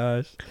my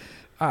gosh.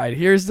 All right,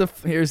 here's the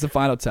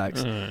final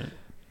text.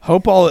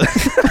 Hope all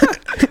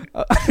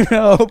I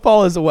hope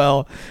all is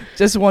well.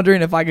 Just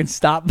wondering if I can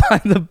stop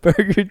by the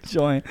burger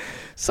joint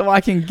so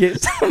I can get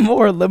some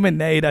more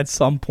lemonade at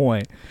some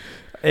point.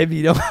 If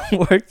you don't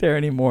work there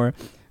anymore,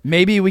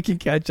 maybe we can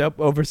catch up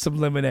over some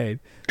lemonade.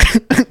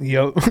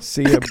 Yo,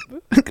 See ya.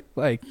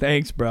 Like,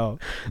 thanks, bro.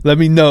 let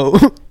me know.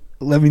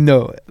 Let me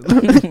know.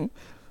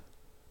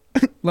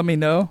 Let me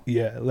know.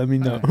 Yeah, let me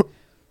know.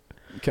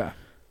 Okay.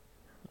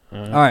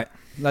 All right.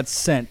 That's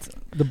sent.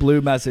 The blue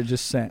message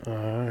is sent. All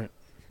right.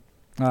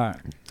 All right.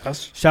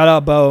 That's Shout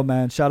out Bo,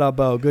 man. Shout out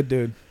Bo. Good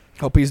dude.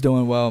 Hope he's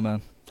doing well,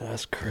 man.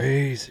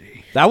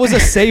 crazy. That was a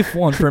safe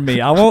one for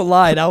me. I won't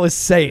lie. That was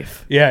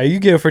safe. Yeah, you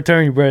get a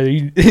fraternity brother.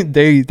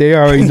 They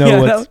already know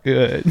Yeah, what's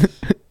good.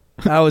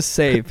 That was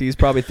safe. He's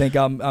probably think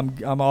I'm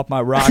off my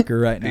rocker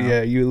right now.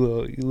 Yeah, you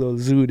little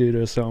zooted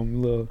or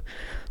something. Little.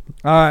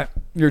 All right.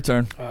 Your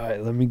turn. All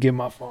right, let me get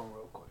my phone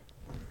real quick.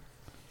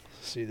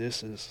 See,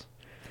 this is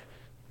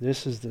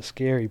the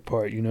scary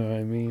part. You know what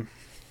I mean?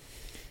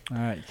 All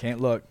right. You can't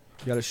look.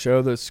 You got to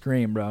show the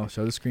screen, bro.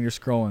 Show the screen you're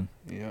scrolling.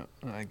 Yeah,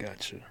 I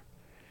got you.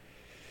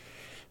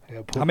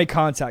 How many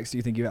contacts do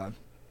you think you have?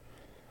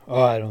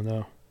 Oh, I don't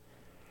know.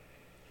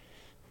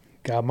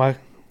 Got my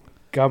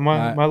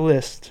right. my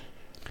list.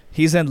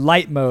 He's in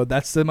light mode.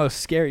 That's the most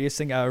scariest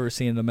thing I've ever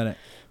seen in a minute.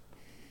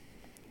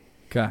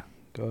 Okay.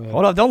 Go ahead.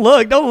 Hold up. Don't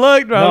look. Don't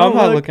look, bro. No, Don't I'm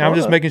not look. looking. I'm Hold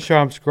just up. making sure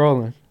I'm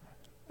scrolling.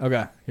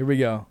 Okay. Here we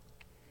go.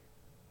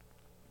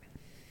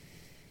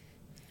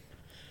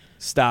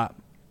 Stop.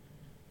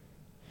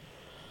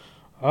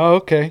 Oh,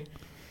 okay.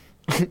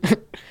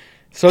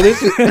 So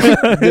this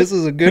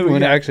is a good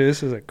one, actually.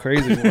 This is a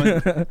crazy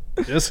one.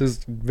 This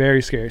is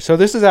very scary. So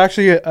this is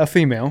actually a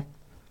female.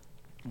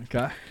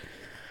 Okay.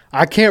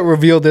 I can't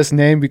reveal this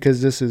name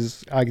because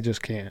I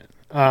just can't.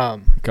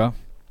 Okay. I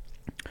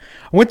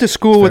went to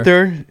school with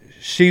Fair. her.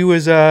 She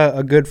was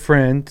a good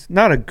friend.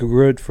 Not a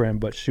good friend,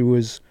 but she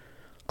was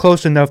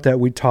close enough that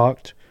we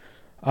talked.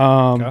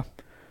 Okay.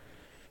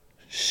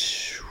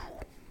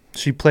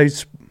 She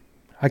plays.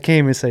 I can't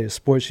even say a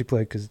sport she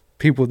played because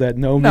people that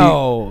know me.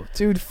 No,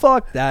 dude,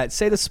 fuck that.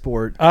 Say the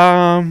sport.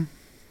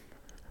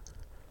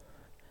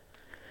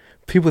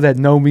 People that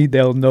know me,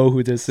 they'll know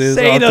who this is.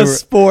 Say the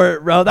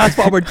sport, bro. That's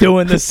why we're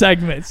doing this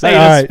segment. Say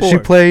All the right,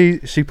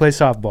 sport. she plays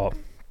softball.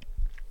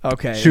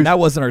 Okay, Shoot. and that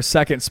wasn't her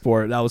second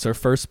sport. That was her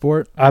first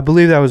sport. I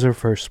believe that was her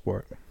first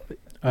sport.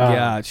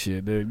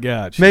 Gotcha, dude.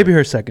 Gotcha. Maybe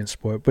her second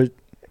sport, but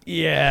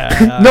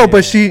Yeah. no. yeah.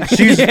 But she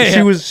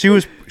Yeah.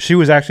 she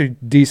was actually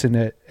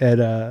decent at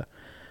All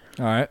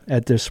right.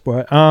 at this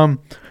sport.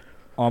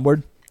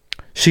 Onward.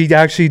 She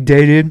actually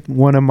dated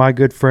one of my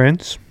good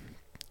friends.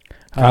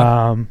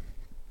 Okay.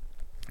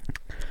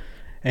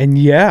 And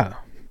yeah,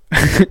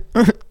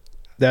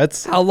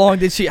 that's How long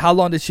did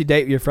she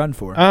date your friend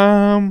for?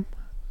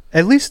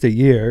 at least a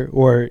year,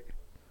 or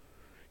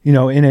in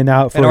and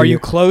out for. And a are year. you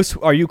close?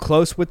 Are you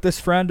close with this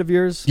friend of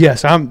yours?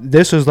 Yes,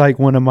 This was like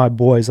one of my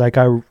boys. Like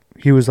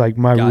he was like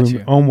my Got room,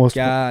 you. almost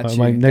Got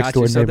my you. next Got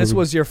door you. So neighbor. this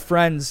was your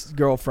friend's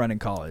girlfriend in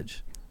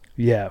college.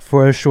 Yeah,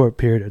 for a short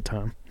period of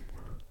time.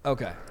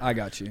 Okay, I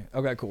got you.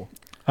 Okay, cool.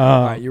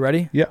 All right, you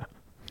ready? Yeah.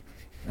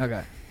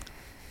 Okay.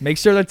 Make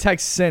sure the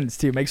text sends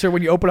too. Make sure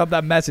when you open up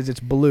that message,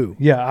 it's blue.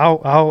 Yeah,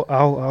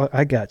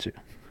 I got you.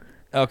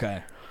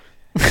 Okay.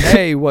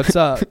 Hey, what's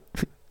up?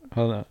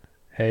 Hold on.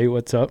 Hey,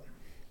 what's up?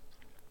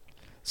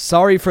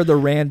 Sorry for the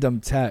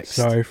random text.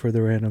 Sorry for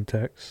the random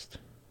text.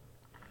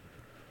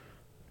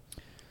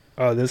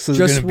 Oh, this is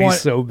Just gonna be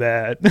so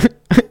bad.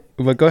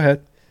 But go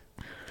ahead.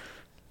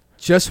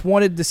 Just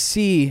wanted to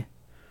see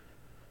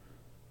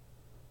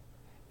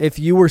if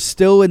you were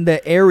still in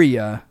the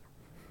area.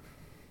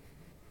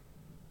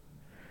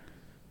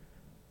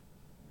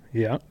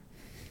 Yeah.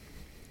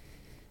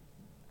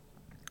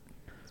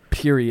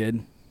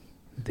 Period.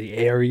 The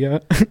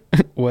area.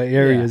 What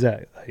area Yeah. is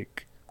that?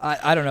 Like.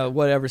 I don't know,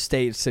 whatever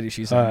state, city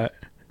she's in.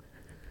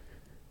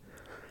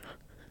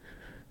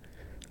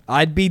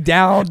 I'd be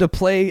down to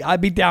play.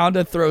 I'd be down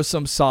to throw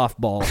some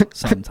softball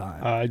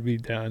sometime. I'd be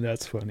down.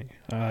 That's funny.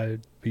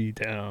 I'd be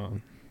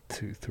down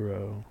to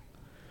throw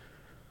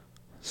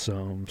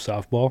some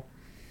softball.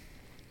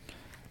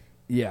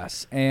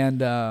 Yes,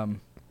 and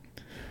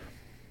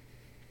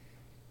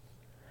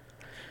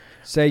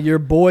say your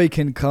boy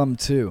can come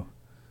too.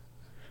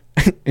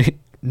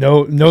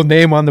 No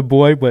name on the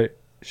boy, but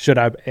should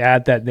I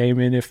add that name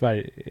in if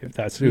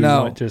that's who you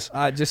No, want? Just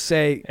just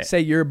say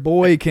your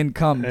boy can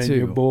come And too,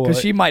 your boy.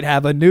 because she might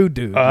have a new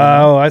dude.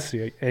 oh, I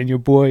see. And your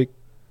boy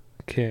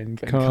can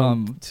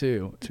come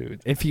too to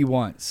if he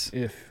wants.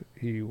 if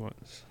he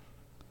wants.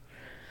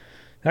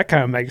 That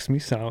kind of makes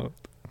me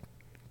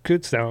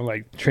could sound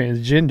like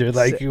transgender,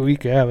 like we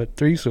could have a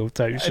threesome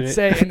type shit.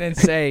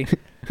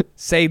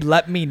 Say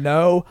let me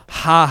know,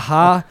 ha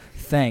ha,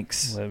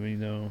 thanks. Let me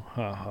know,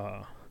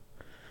 haha.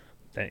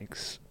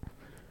 Thanks.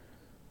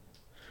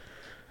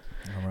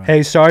 All right.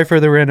 Hey, sorry for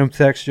the random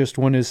text. Just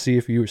wanted to see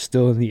if you were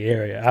still in the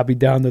area. I'll be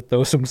down to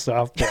throw some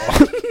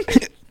softball.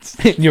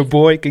 And your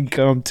boy can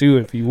come too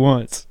if he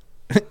wants.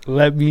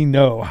 Let me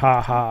know,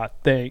 haha.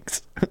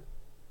 Thanks.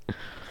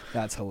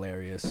 That's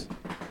hilarious.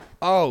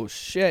 Oh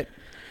shit.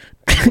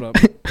 Hold up.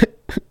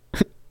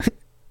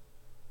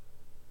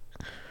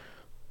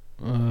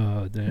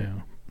 Oh,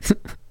 damn.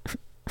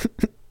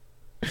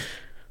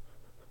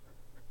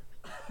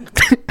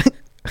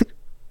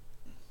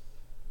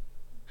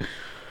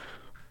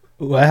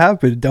 What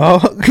happened,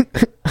 dog?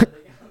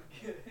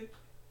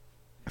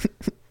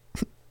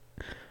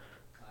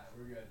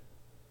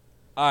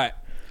 All right.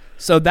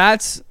 So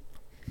that's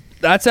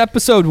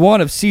episode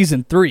 1 of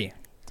season 3.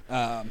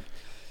 A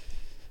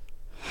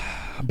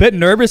bit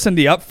nervous in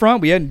the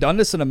upfront. We hadn't done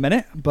this in a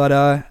minute,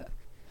 but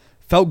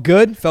felt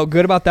good. Felt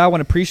good about that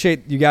one.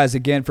 Appreciate you guys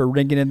again for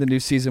ringing in the new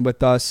season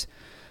with us.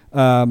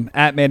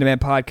 At Man to Man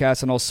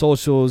Podcast on all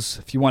socials.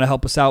 If you want to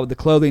help us out with the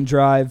clothing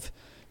drive,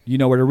 you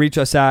know where to reach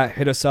us at.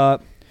 Hit us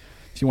up.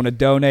 If you want to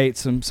donate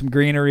some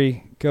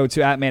greenery, go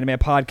to at Man to Man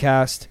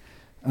Podcast.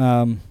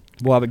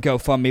 We'll have a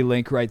GoFundMe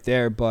link right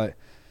there, but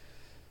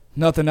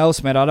nothing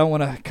else, man. I don't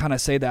want to kind of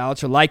say the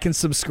outro. Like and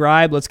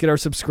subscribe. Let's get our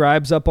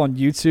subscribes up on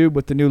YouTube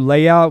with the new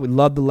layout. We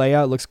love the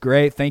layout. It looks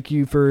great. Thank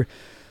you for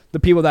the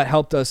people that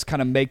helped us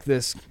kind of make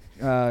this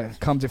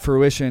come to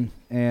fruition.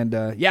 And,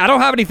 I don't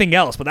have anything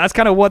else, but that's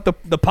kind of what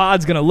the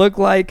pod's going to look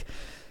like.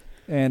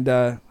 And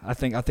I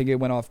think it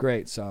went off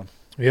great. So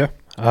yeah,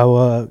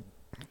 I'll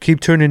keep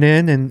tuning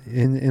in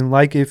and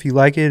like it if you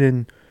like it.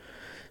 And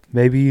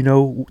maybe,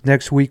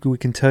 next week we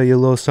can tell you a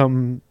little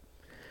something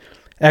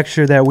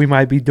extra that we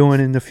might be doing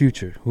in the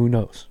future. Who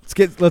knows?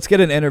 Let's get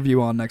an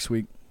interview on next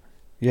week.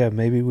 Yeah,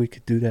 maybe we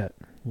could do that.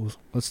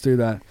 Let's do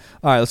that.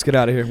 All right, let's get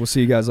out of here. We'll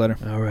see you guys later.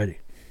 Alrighty.